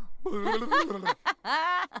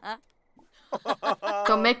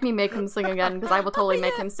 Don't make me make him sing again, because I will totally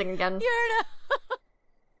make him sing again.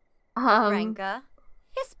 Ranka.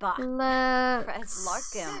 Hisbot. Let's Press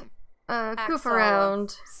Larkim. goof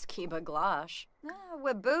around. Skiba Glosh.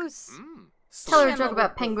 Waboose. Tell her a joke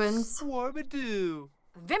about penguins. Swarbadoo.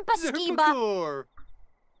 Vimpa Skiba.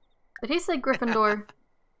 Did he say Gryffindor?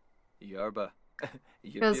 Yarba.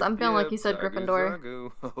 Because I'm feeling like he said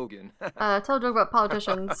Gryffindor. Tell a joke about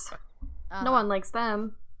politicians. No one likes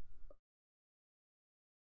them.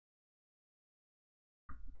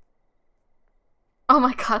 Oh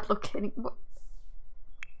my god, locating.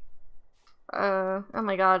 Oh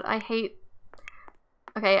my god, I hate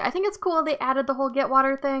Okay, I think it's cool they added the whole get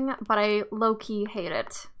water thing, but I low-key hate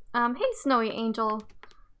it. Hey Snowy Angel.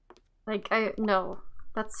 Like, no.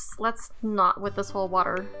 Let's not with this whole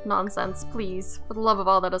water nonsense, please. For the love of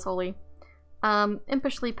all that is holy.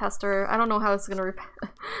 Impishly Pester. I don't know how it's gonna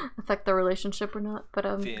affect their relationship or not, but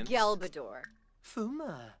Gelbador.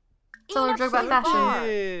 Fuma. So a joke about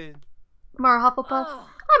fashion. Mara Hufflepuff.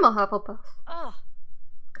 I'm a Hufflepuff.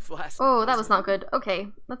 Oh, that was not good. Okay,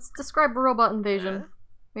 let's describe robot invasion.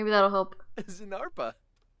 Maybe that'll help. Zanarpa.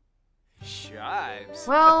 Shives.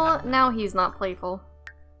 Well, now he's not playful.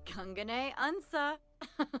 Kungane Unsa.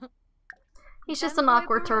 He's just an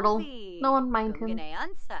awkward turtle. No one mind him. Kungane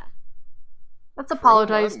Unsa. Let's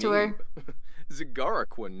apologize to her. Zagara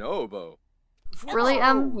Quinobo. Really,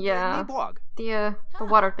 yeah. The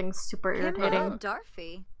water thing's super irritating.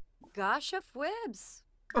 Darfy. Gosh of Wibs.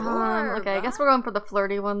 Okay, I guess we're going for the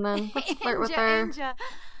flirty one then. Let's flirt with her.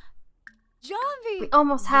 Javi. We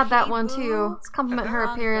almost had that one too. Let's compliment her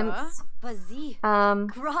appearance.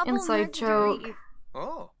 Inside joke.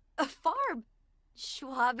 Oh. A farb.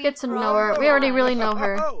 Schwabi. Get to know her. We already really know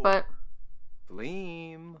her, but.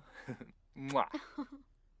 Bleem. Mwah.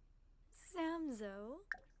 Samzo.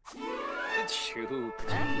 Choop.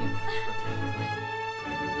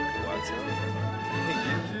 What's up?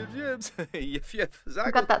 Yip yip.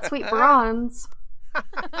 We got that sweet bronze.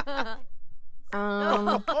 It's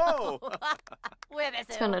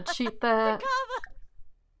gonna cheat that.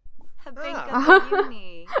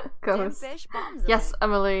 Ghost. Yes,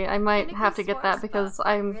 Emily, I might have to get that because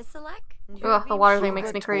I'm. Ugh, the water thing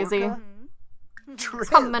makes me crazy. Let's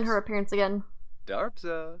compliment her appearance again.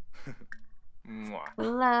 Darpza.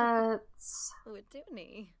 Let's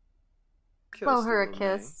blow her a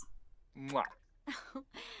kiss.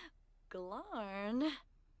 Glarn.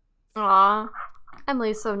 Aw,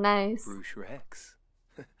 Emily's so nice. Bruce Rex.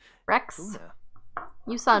 Rex?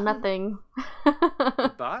 You saw nothing.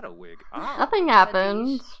 Bada-wig. Nothing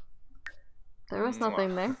happened. There was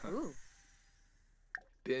nothing there.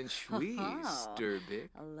 Ben Schweez, Durbik.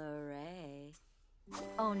 Lorray.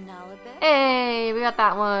 Oh, Nalabit. Hey, we got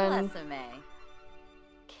that one.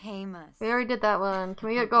 Camus. We already did that one. Can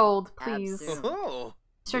we get gold, please? Oh,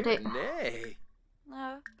 Sure date. Okay.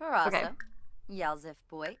 Yalzif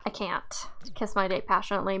boy. I can't kiss my date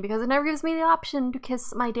passionately because it never gives me the option to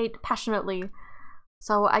kiss my date passionately.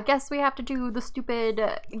 So I guess we have to do the stupid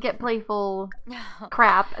get playful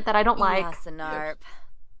crap that I don't like.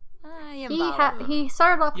 He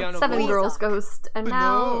started off with 7 girls ghost and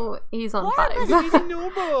now he's on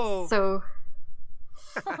 5. So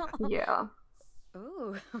yeah.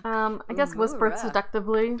 I guess whisper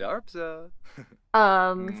seductively.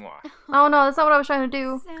 Oh no, that's not what I was trying to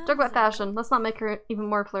do. Talk about fashion. Let's not make her even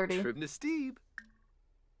more flirty.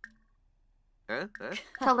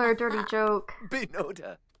 Tell her a dirty joke.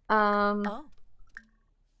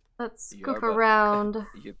 Let's goof around.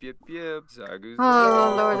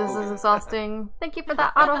 Oh lord, this is exhausting. Thank you for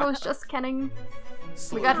that auto host, just kidding.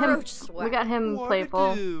 We got him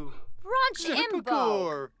playful. Brunch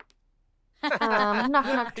imbo. Knock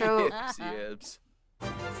knock joke. Yes!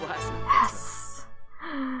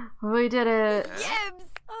 We did it!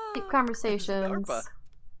 Deep conversations.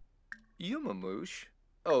 Yumamoosh.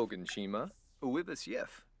 Oganshima. Wibus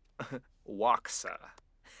Yif. Waksa.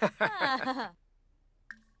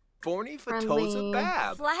 Forny Fatoza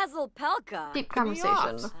Bab. Flazzle Pelka. Deep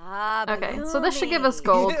conversation. Okay, so this should give us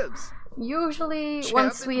gold. Usually,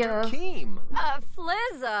 once we get up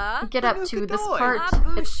to this part,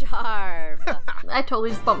 I totally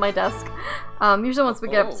just bumped my desk. Usually once we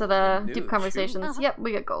get up to the deep conversations, yep,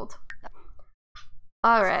 we get gold.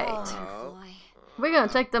 Alright. We're gonna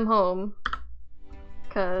take them home.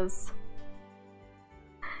 Cause...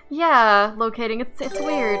 yeah, locating, it's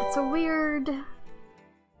weird. It's a weird...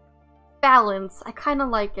 balance. I kinda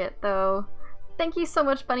like it, though. Thank you so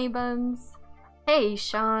much, Bunny Buns. Hey,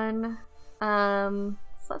 Sean. So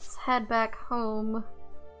let's head back home.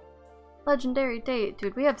 Legendary date.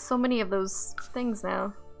 Dude, we have so many of those things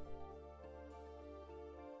now.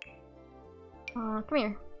 Come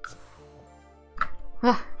here.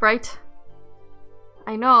 Right?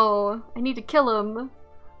 I know. I need to kill him.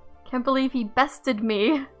 Can't believe he bested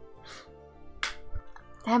me.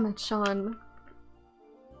 Damn it, Sean.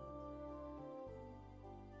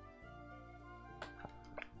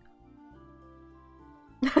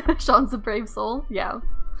 Sean's a brave soul. Yeah.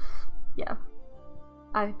 Yeah.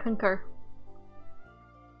 I concur.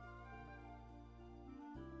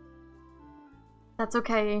 That's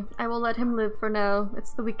okay. I will let him live for now.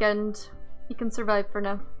 It's the weekend. He can survive for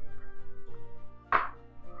now.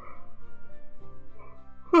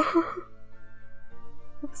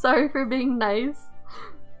 Sorry for being nice.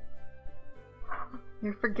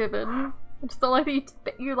 You're forgiven. I just don't like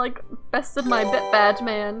that you like bested my bit badge,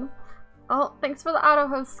 man. Oh, thanks for the auto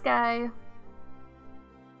host, Sky.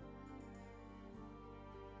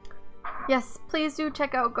 Yes, please do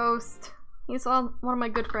check out Ghost. He's one of my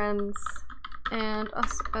good friends. And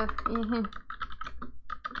us, it's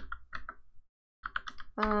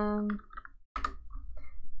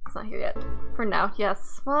not here yet. For now,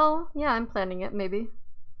 yes. Well, yeah, I'm planning it, maybe.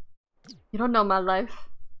 You don't know my life.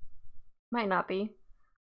 Might not be.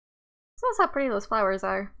 So that's how pretty those flowers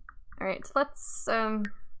are. Alright, so let's, let's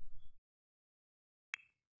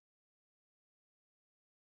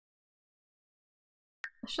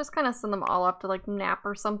just kind of send them all off to, like, nap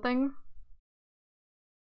or something.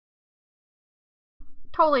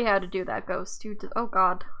 Totally had to do that, Ghost. Oh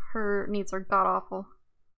god, her needs are god-awful.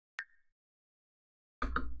 I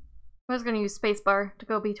was gonna use spacebar to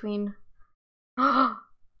go between.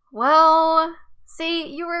 Well,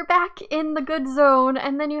 see, you were back in the good zone,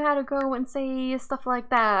 and then you had to go and say stuff like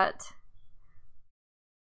that.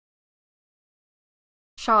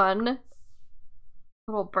 Sean.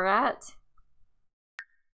 Little brat.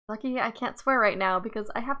 Lucky I can't swear right now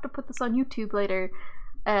because I have to put this on YouTube later,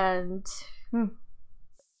 and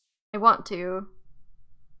I want to.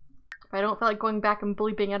 But I don't feel like going back and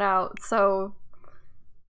bleeping it out, so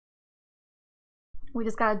we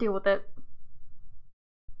just gotta deal with it.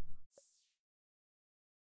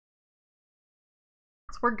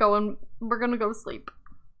 So we're gonna go sleep.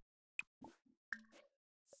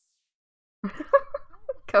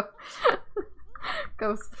 Go.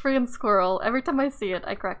 Ghost, freaking squirrel. Every time I see it,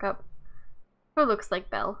 I crack up. Who looks like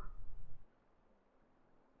Belle?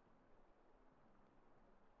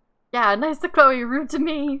 Yeah, nice to Chloe, rude to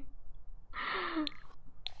me.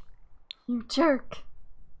 You jerk.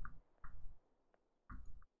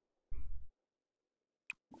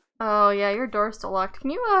 Oh yeah, your door's still locked. Can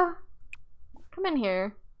you come in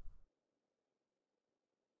here?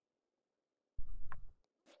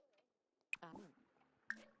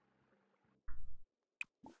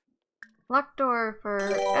 Locked door for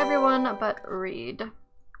everyone but Reed.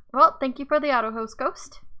 Well, thank you for the auto host,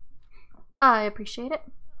 Ghost. I appreciate it.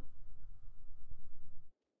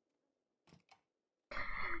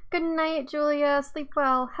 Good night, Julia. Sleep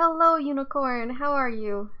well. Hello, Unicorn. How are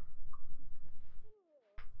you?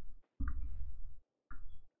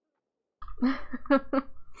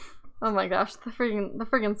 Oh my gosh, the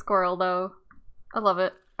friggin' squirrel though. I love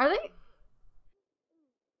it.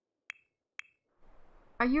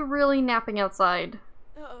 Are you really napping outside?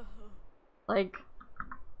 Like,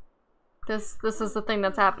 this is the thing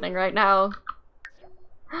that's happening right now.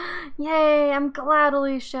 Yay, I'm glad,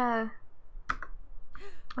 Alicia.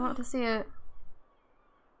 I want to see it.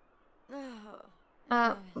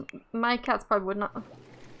 My cats probably would not.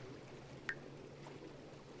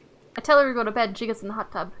 I tell her to go to bed and she gets in the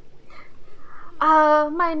hot tub.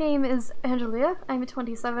 My name is Angelia. I'm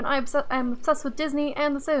 27. I'm obsessed with Disney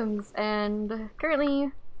and The Sims, and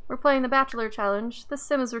currently we're playing the Bachelor challenge. This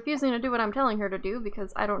sim is refusing to do what I'm telling her to do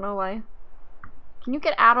because I don't know why. Can you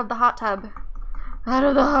get out of the hot tub? Out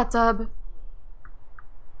of the hot tub!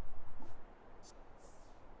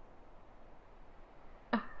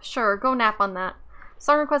 Sure, go nap on that.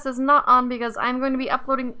 Song request is not on because I'm going to be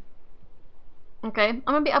uploading... Okay, I'm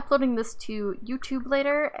gonna be uploading this to YouTube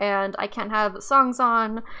later, and I can't have songs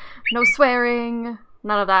on, no swearing,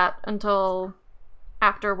 none of that until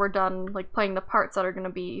after we're done, like, playing the parts that are gonna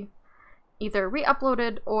be either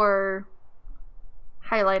re-uploaded or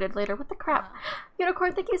highlighted later. What the crap?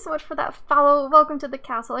 Unicorn, thank you so much for that follow. Welcome to the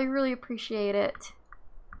castle. I really appreciate it.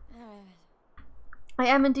 I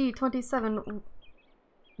am indeed 27.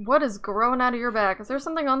 What is growing out of your back? Is there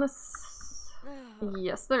something on this?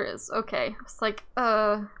 Yes, there is. Okay. It's like,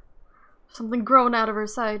 something growing out of her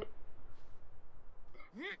side.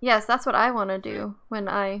 Yes, that's what I want to do when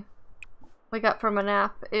I wake up from a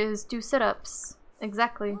nap, is do sit-ups.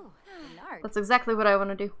 Exactly. That's exactly what I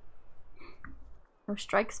want to do. No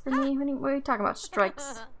strikes for me? What are you talking about,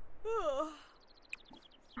 strikes?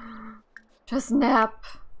 Just nap.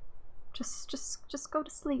 Just go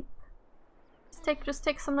to sleep. Just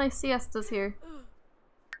take some nice siestas here.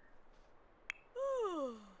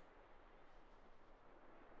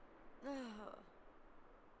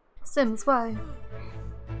 Sims, why?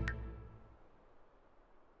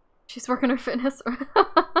 She's working her fitness.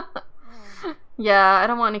 Yeah, I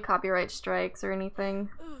don't want any copyright strikes or anything.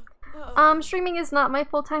 Streaming is not my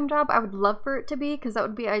full-time job. I would love for it to be, because that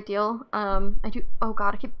would be ideal. Oh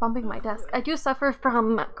god, I keep bumping my desk. I do suffer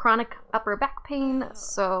from chronic upper back pain,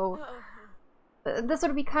 so this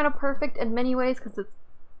would be kind of perfect in many ways, because it's,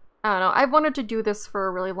 I don't know, I've wanted to do this for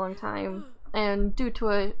a really long time, and due to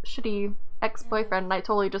a shitty ex-boyfriend and I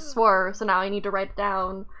totally just swore, so now I need to write it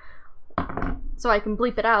down so I can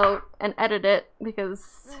bleep it out and edit it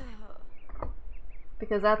because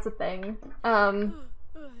that's a thing.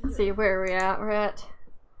 Let's see, where are we at? We're at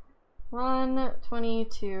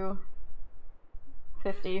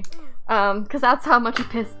 1:22:50. Because that's how much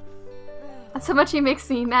that's how much he makes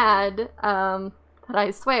me mad, that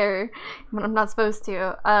I swear when I'm not supposed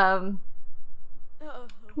to.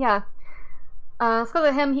 Yeah. Let's go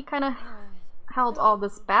to him. He kind of held all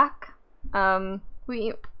this back. It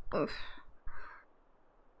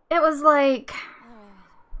was like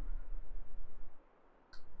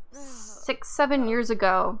 6-7 years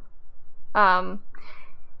ago.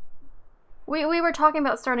 We were talking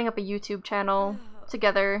about starting up a YouTube channel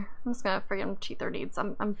together. I'm just gonna friggin' cheat their needs.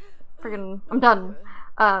 I'm done.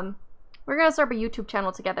 We're gonna start up a YouTube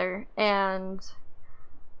channel together, and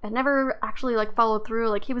I never actually like followed through.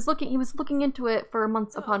 Like he was looking into it for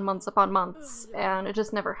months upon months upon months, and it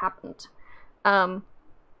just never happened.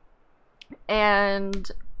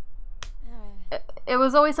 And it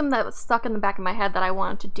was always something that was stuck in the back of my head that I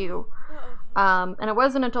wanted to do. And it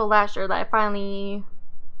wasn't until last year that I finally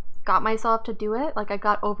got myself to do it. Like I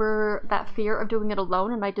got over that fear of doing it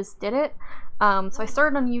alone, and I just did it. So I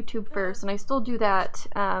started on YouTube first, and I still do that.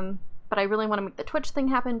 But I really want to make the Twitch thing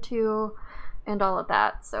happen too, and all of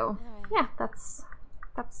that. So yeah, that's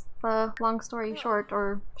the long story short,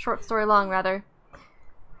 or short story long rather.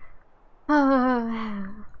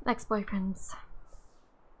 Ex-boyfriends.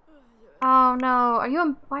 Oh no,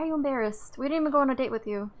 why are you embarrassed? We didn't even go on a date with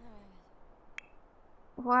you.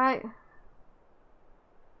 Why?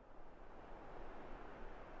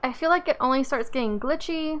 I feel like it only starts getting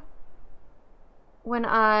glitchy when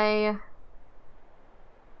I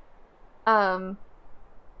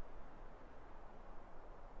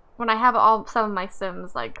have all some of my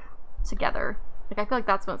Sims like together. Like I feel like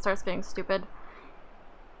that's when it starts getting stupid.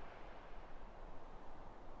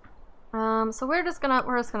 So we're just gonna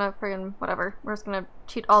friggin' whatever. We're just gonna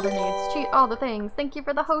cheat all the needs, cheat all the things. Thank you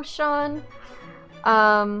for the host, Sean.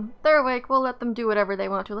 They're awake. We'll let them do whatever they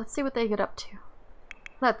want to. Let's see what they get up to.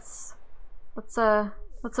 Let's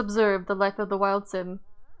observe the life of the wild Sim.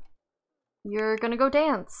 You're gonna go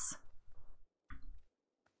dance.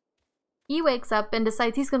 He wakes up and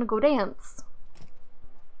decides he's gonna go dance.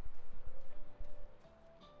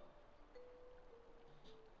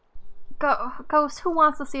 Ghost, who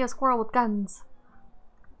wants to see a squirrel with guns?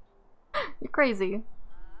 You're crazy.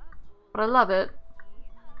 But I love it.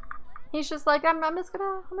 He's just like, I'm just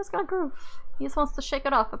gonna groove. He just wants to shake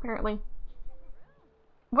it off, apparently.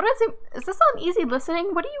 What is it? Is this on easy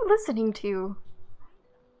listening? What are you listening to?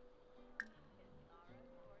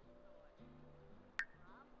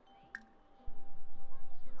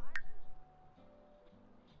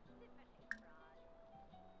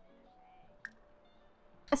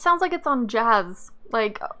 It sounds like it's on jazz.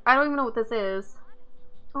 Like, I don't even know what this is.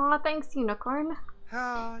 Aw, thanks, unicorn.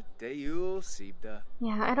 Ah, det you sibda.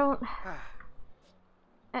 Yeah, I don't...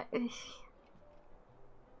 It's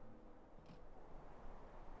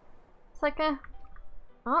like a...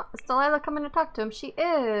 Oh, is Delilah coming to talk to him? She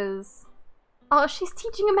is. Oh, she's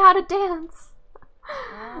teaching him how to dance.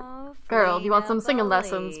 Oh, Girl, do you want some singing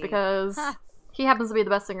lessons? Because he happens to be the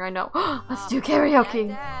best singer I know. Let's do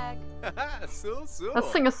karaoke. So.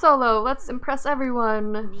 Let's sing a solo. Let's impress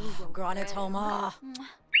everyone. Granatoma.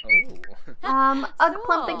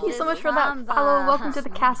 Ugplump, thank you so much for that follow. Welcome to the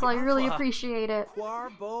castle. I really appreciate it.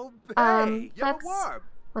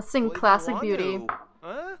 Let's sing Classic Beauty.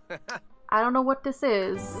 I don't know what this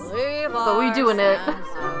is, but we doing it.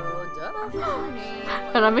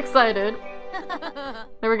 And I'm excited.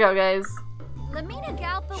 There we go, guys. I'm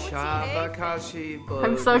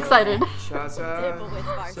so excited.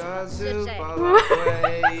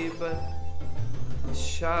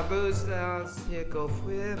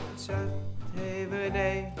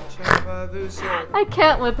 I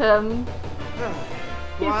can't with him.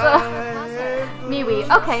 He's Miwi.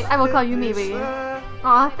 Okay, I will call you Miwi.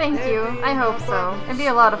 Aw, thank you. I hope so. It'd be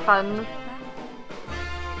a lot of fun.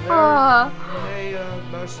 Aw.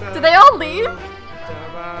 Did they all leave?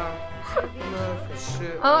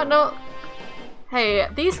 Oh no. Hey,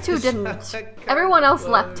 these two didn't. Everyone else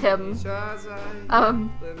left him.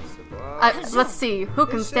 Let's see. Who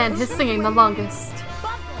can stand his singing the longest?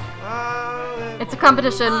 It's a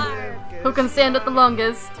competition. Who can stand it the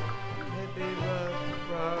longest?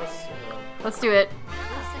 Let's do it.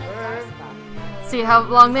 See how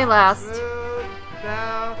long they last.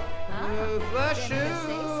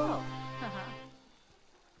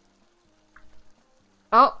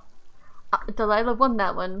 Oh, Delilah won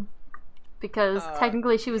that one because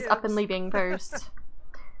technically she was up and leaving first.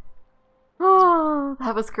 Oh,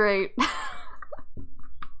 that was great.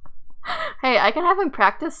 Hey, I can have him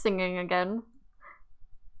practice singing again.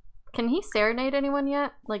 Can he serenade anyone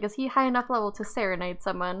yet? Like, is he high enough level to serenade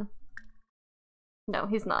someone? No,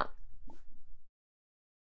 he's not.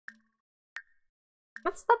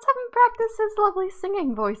 Let's have him practice his lovely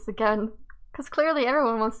singing voice again. Because clearly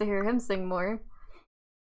everyone wants to hear him sing more.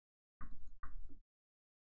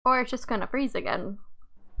 Or it's just gonna freeze again.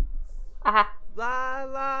 Aha. La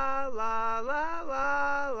la la la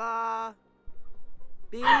la la.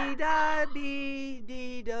 Be da be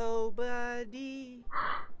dee do ba dee.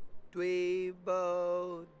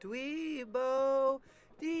 Dweebo dweebo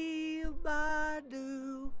dee ba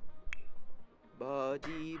doo.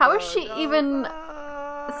 How is she even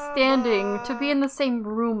standing to be in the same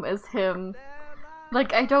room as him?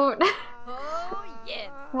 Like, I don't... Oh, yes.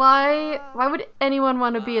 Why would anyone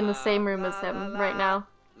want to be in the same room as him right now?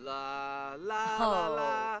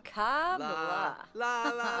 Oh, Kabla.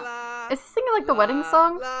 Is he singing like the wedding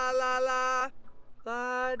song? La la la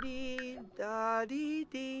la dee da dee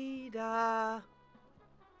dee da.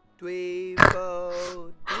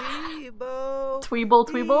 Dweebo dweebo. Tweeble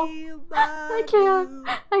tweeble? I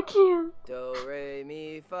can't. Do re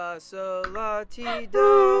mi fa sol la ti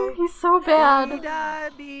do. He's so bad. Dee da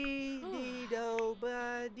be dee do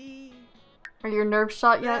ba dee. Are your nerves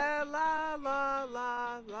shot yet? La la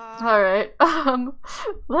la la. Alright,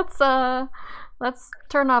 let's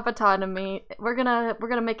turn off autonomy. We're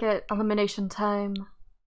gonna make it elimination time.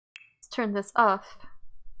 Let's turn this off.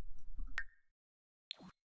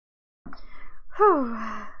 Whew.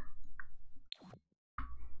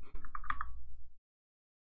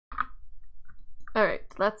 Alright,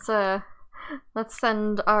 let's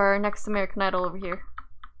send our next American Idol over here.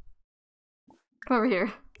 Come over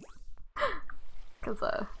here. Cause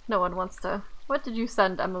no one wants to. What did you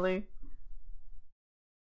send, Emily?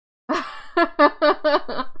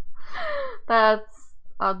 That's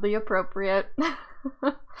oddly appropriate.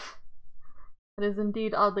 It is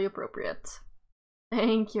indeed oddly appropriate.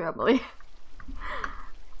 Thank you, Emily.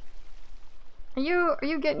 Are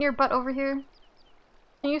you getting your butt over here?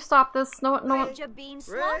 Can you stop this? No one. Jabeen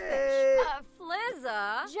Slawfish.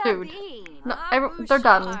 Flizza. Dude. Jabeen. No, they're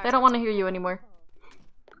done. They don't want to hear you anymore.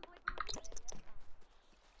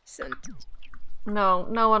 No,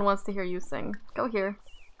 no one wants to hear you sing. Go here.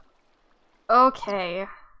 Okay.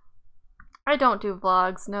 I don't do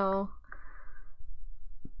vlogs, no.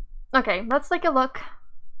 Okay, let's take a look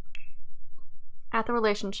at the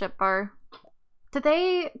relationship bar. Did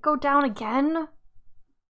they go down again?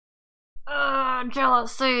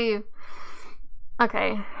 Jealousy.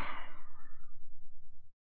 Okay.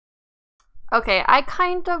 Okay, I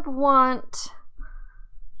kind of want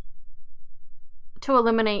to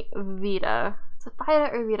eliminate Vita. Is it Vita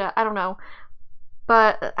or Vita? I don't know.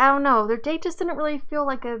 But, I don't know. Their date just didn't really feel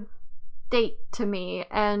like a date to me.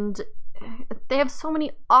 And they have so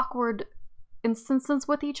many awkward instances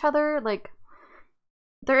with each other. Like,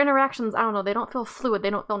 their interactions, I don't know, they don't feel fluid.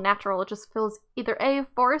 They don't feel natural. It just feels either A,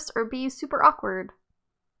 forced, or B, super awkward.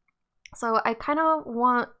 So I kind of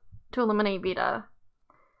want to eliminate Vita.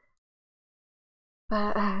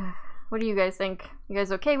 But, what do you guys think? You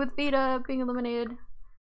guys okay with Vita being eliminated?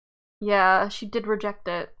 Yeah, she did reject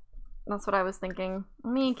it. That's what I was thinking.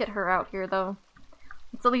 Let me get her out here, though.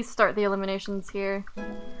 Let's at least start the eliminations here.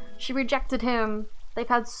 She rejected him. They've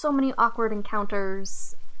had so many awkward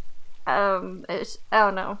encounters. I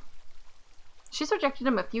don't know. She's rejected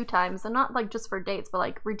him a few times, and not like just for dates, but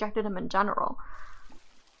like rejected him in general.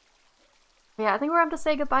 Yeah, I think we're gonna have to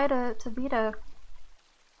say goodbye to Vita.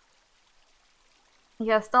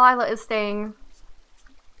 Yes, Delilah is staying.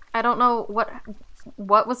 I don't know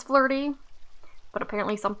what was flirty, but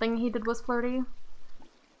apparently something he did was flirty.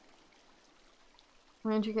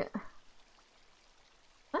 When did you get?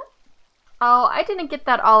 What? Oh, I didn't get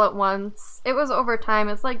that all at once. It was over time.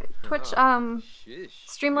 It's like Twitch,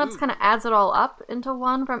 Streamlabs kind of adds it all up into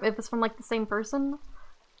one from if it's from like the same person.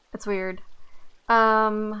 It's weird.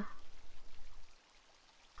 What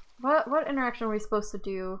interaction are we supposed to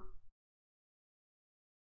do?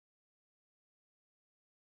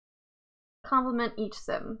 Compliment each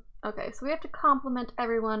sim. Okay, so we have to compliment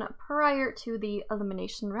everyone prior to the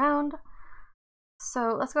elimination round.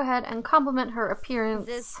 So let's go ahead and compliment her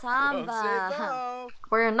appearance. Samba.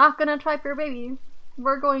 We're not gonna type your baby.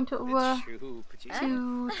 We're going to Criphoba.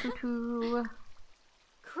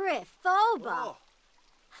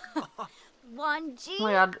 1G. Oh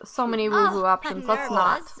my god, so many woohoo options. Let's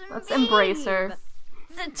not. Let's embrace her.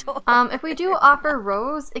 If we do offer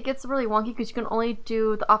Rose, it gets really wonky because you can only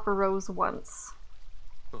do the offer Rose once.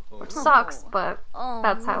 Which sucks, but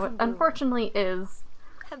that's how it unfortunately is.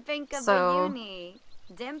 Habinka So- Bayuni.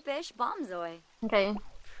 Dimpish Bombzoy. Okay,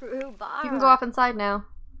 Prubara. you can go off inside now.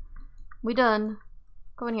 We done.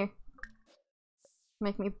 Go in here.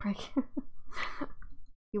 Make me break.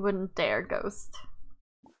 You wouldn't dare, ghost.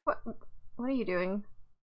 What are you doing?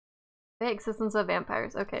 The existence of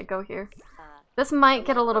vampires. Okay, go here. This might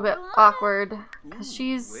get a little bit awkward because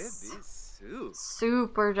she's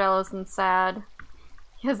super jealous and sad.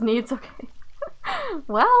 He has needs, okay.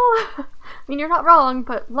 Well, I mean, you're not wrong,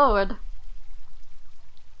 but Lord.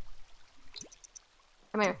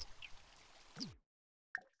 Come here.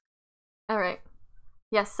 Alright.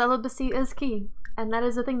 Yes, celibacy is key, and that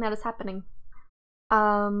is a thing that is happening.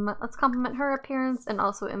 Let's compliment her appearance and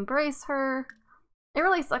also embrace her. It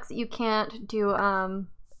really sucks that you can't do,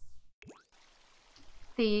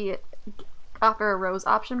 the offer a rose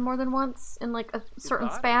option more than once in, like, a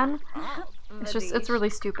certain span. It's really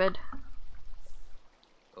stupid.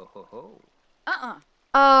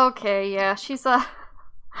 Okay, yeah, she's, yeah,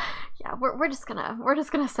 we're just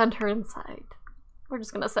gonna send her inside. We're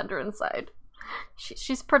just gonna send her inside.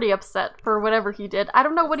 She's pretty upset for whatever he did. I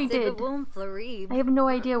don't know what he did. I have no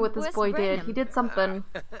idea what this boy did. He did something.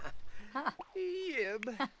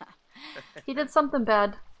 He did something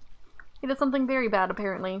bad. He did something very bad,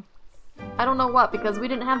 apparently. I don't know what, because we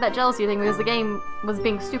didn't have that jealousy thing because the game was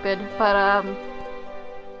being stupid, but,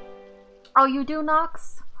 oh, you do,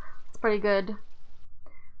 Nox? It's pretty good.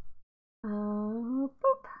 Boop.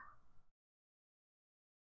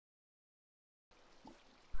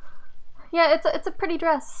 Yeah, it's a pretty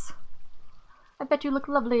dress. I bet you look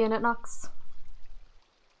lovely in it, Nox.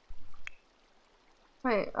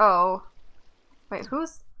 Wait, oh. Wait,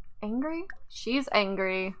 who's angry? She's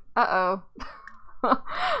angry. Uh-oh. Let's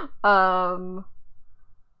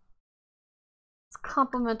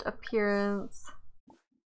compliment appearance.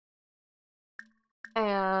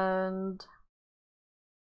 And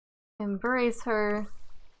embrace her.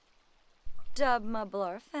 Dub ma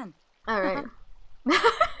blorfin. Alright.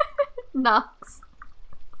 Nox.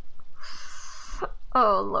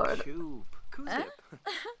 Oh lord.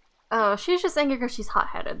 Oh, she's just angry because she's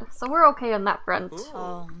hot-headed, so we're okay on that front.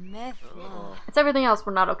 Oh, mifla. It's everything else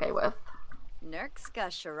we're not okay with. Nerkska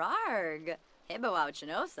Shararg.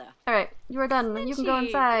 Hibawauchinosa. Alright, you are done. You can go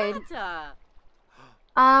inside.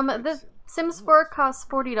 The Sims 4 costs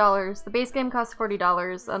 $40. The base game costs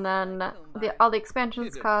 $40, and then all the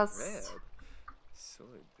expansions cost...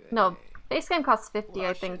 No, base game costs $50,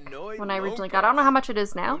 I think, when I originally got it. I don't know how much it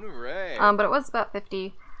is now, but it was about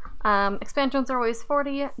 $50. Expansions are always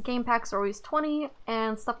 $40, game packs are always $20,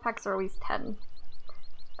 and stuff packs are always $10.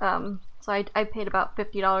 So I paid about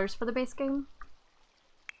 $50 for the base game.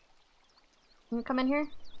 Can you come in here?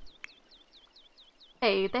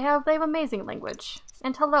 Hey, they have amazing language.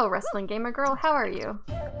 And hello, wrestling gamer girl, how are you?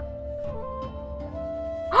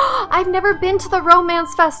 I've never been to the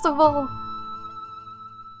romance festival!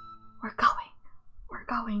 We're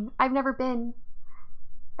going. I've never been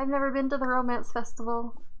to the romance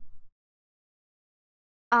festival.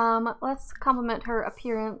 Let's compliment her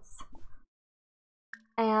appearance.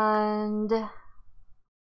 And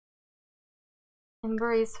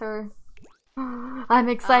embrace her. I'm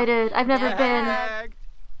excited. I've never been.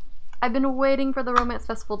 I've been waiting for the romance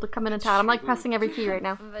festival to come into town. I'm like pressing every key right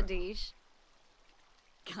now. Vadish.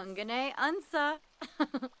 Kungane Unsa.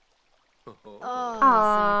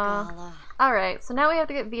 Alright, so now we have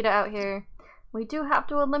to get Vita out here. We do have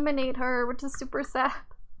to eliminate her, which is super sad.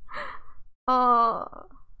 Oh,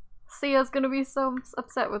 Sia's gonna be so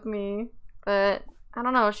upset with me. But, I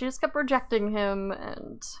don't know, she just kept rejecting him,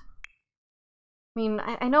 and... I mean,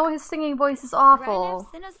 I know his singing voice is awful,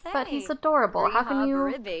 but he's adorable. How can you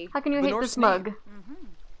hate this mug?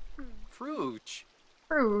 Fruge.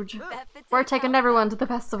 We're taking everyone to the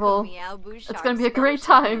festival. It's gonna be a great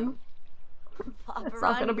time. It's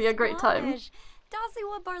not gonna be a great time.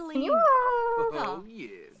 Can you,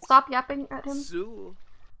 stop yapping at him?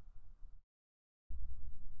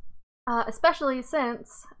 Especially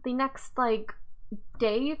since the next, like,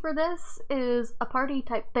 day for this is a party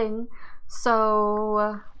type thing,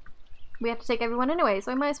 so we have to take everyone anyway,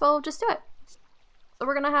 so we might as well just do it. So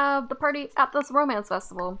we're gonna have the party at this romance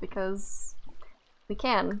festival, because we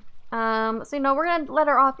can. So, you know, we're gonna let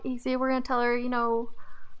her off easy. We're gonna tell her, you know,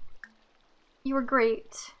 you were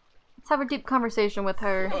great. Let's have a deep conversation with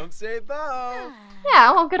her.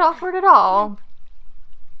 Yeah, it won't get awkward at all.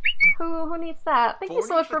 Who needs that? Thank you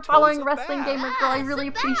so much for following Wrestling Gamer Girl. I really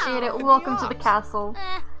appreciate it. Welcome to the castle.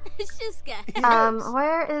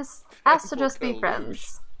 Where is asked to just be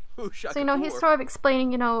friends. So, you know, he's sort of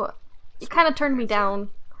explaining, you know, you kind of turned me down.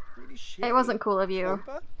 It wasn't cool of you.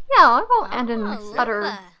 Yeah, I won't end in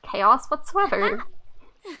utter chaos whatsoever.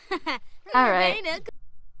 Alright.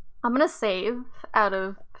 I'm gonna save out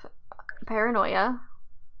of paranoia.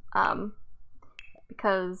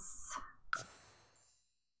 Because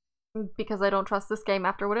I don't trust this game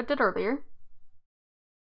after what it did earlier.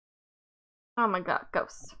 Oh my god,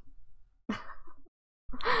 ghost. Do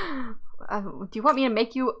you want me to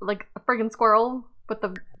make you like a friggin' squirrel with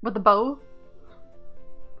the bow?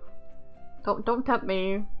 Don't tempt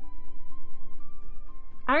me.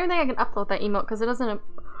 I don't think I can upload that emote because it doesn't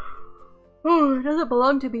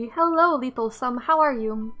belong to me. Hello, Lethal Sum, how are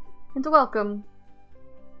you? And welcome.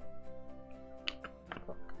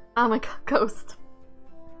 Oh my god, ghost.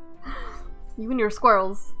 You and your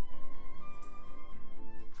squirrels.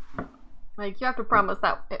 Like, you have to promise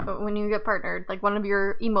that when you get partnered, like, one of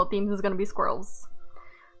your emote themes is gonna be squirrels.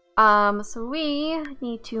 So we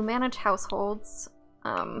need to manage households.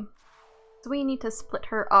 So we need to split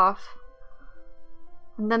her off.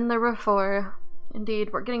 And then there were 4.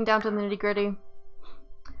 Indeed, we're getting down to the nitty-gritty.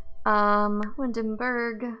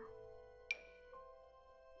 Windenburg.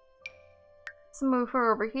 Let's move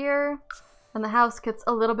her over here. And the house gets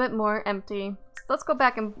a little bit more empty. So let's go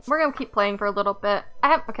back and we're gonna keep playing for a little bit.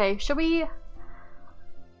 Okay, should we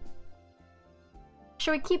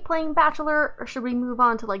keep playing Bachelor or should we move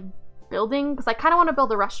on to like building? Because I kind of want to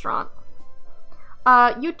build a restaurant.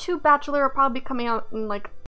 YouTube Bachelor will probably be coming out in like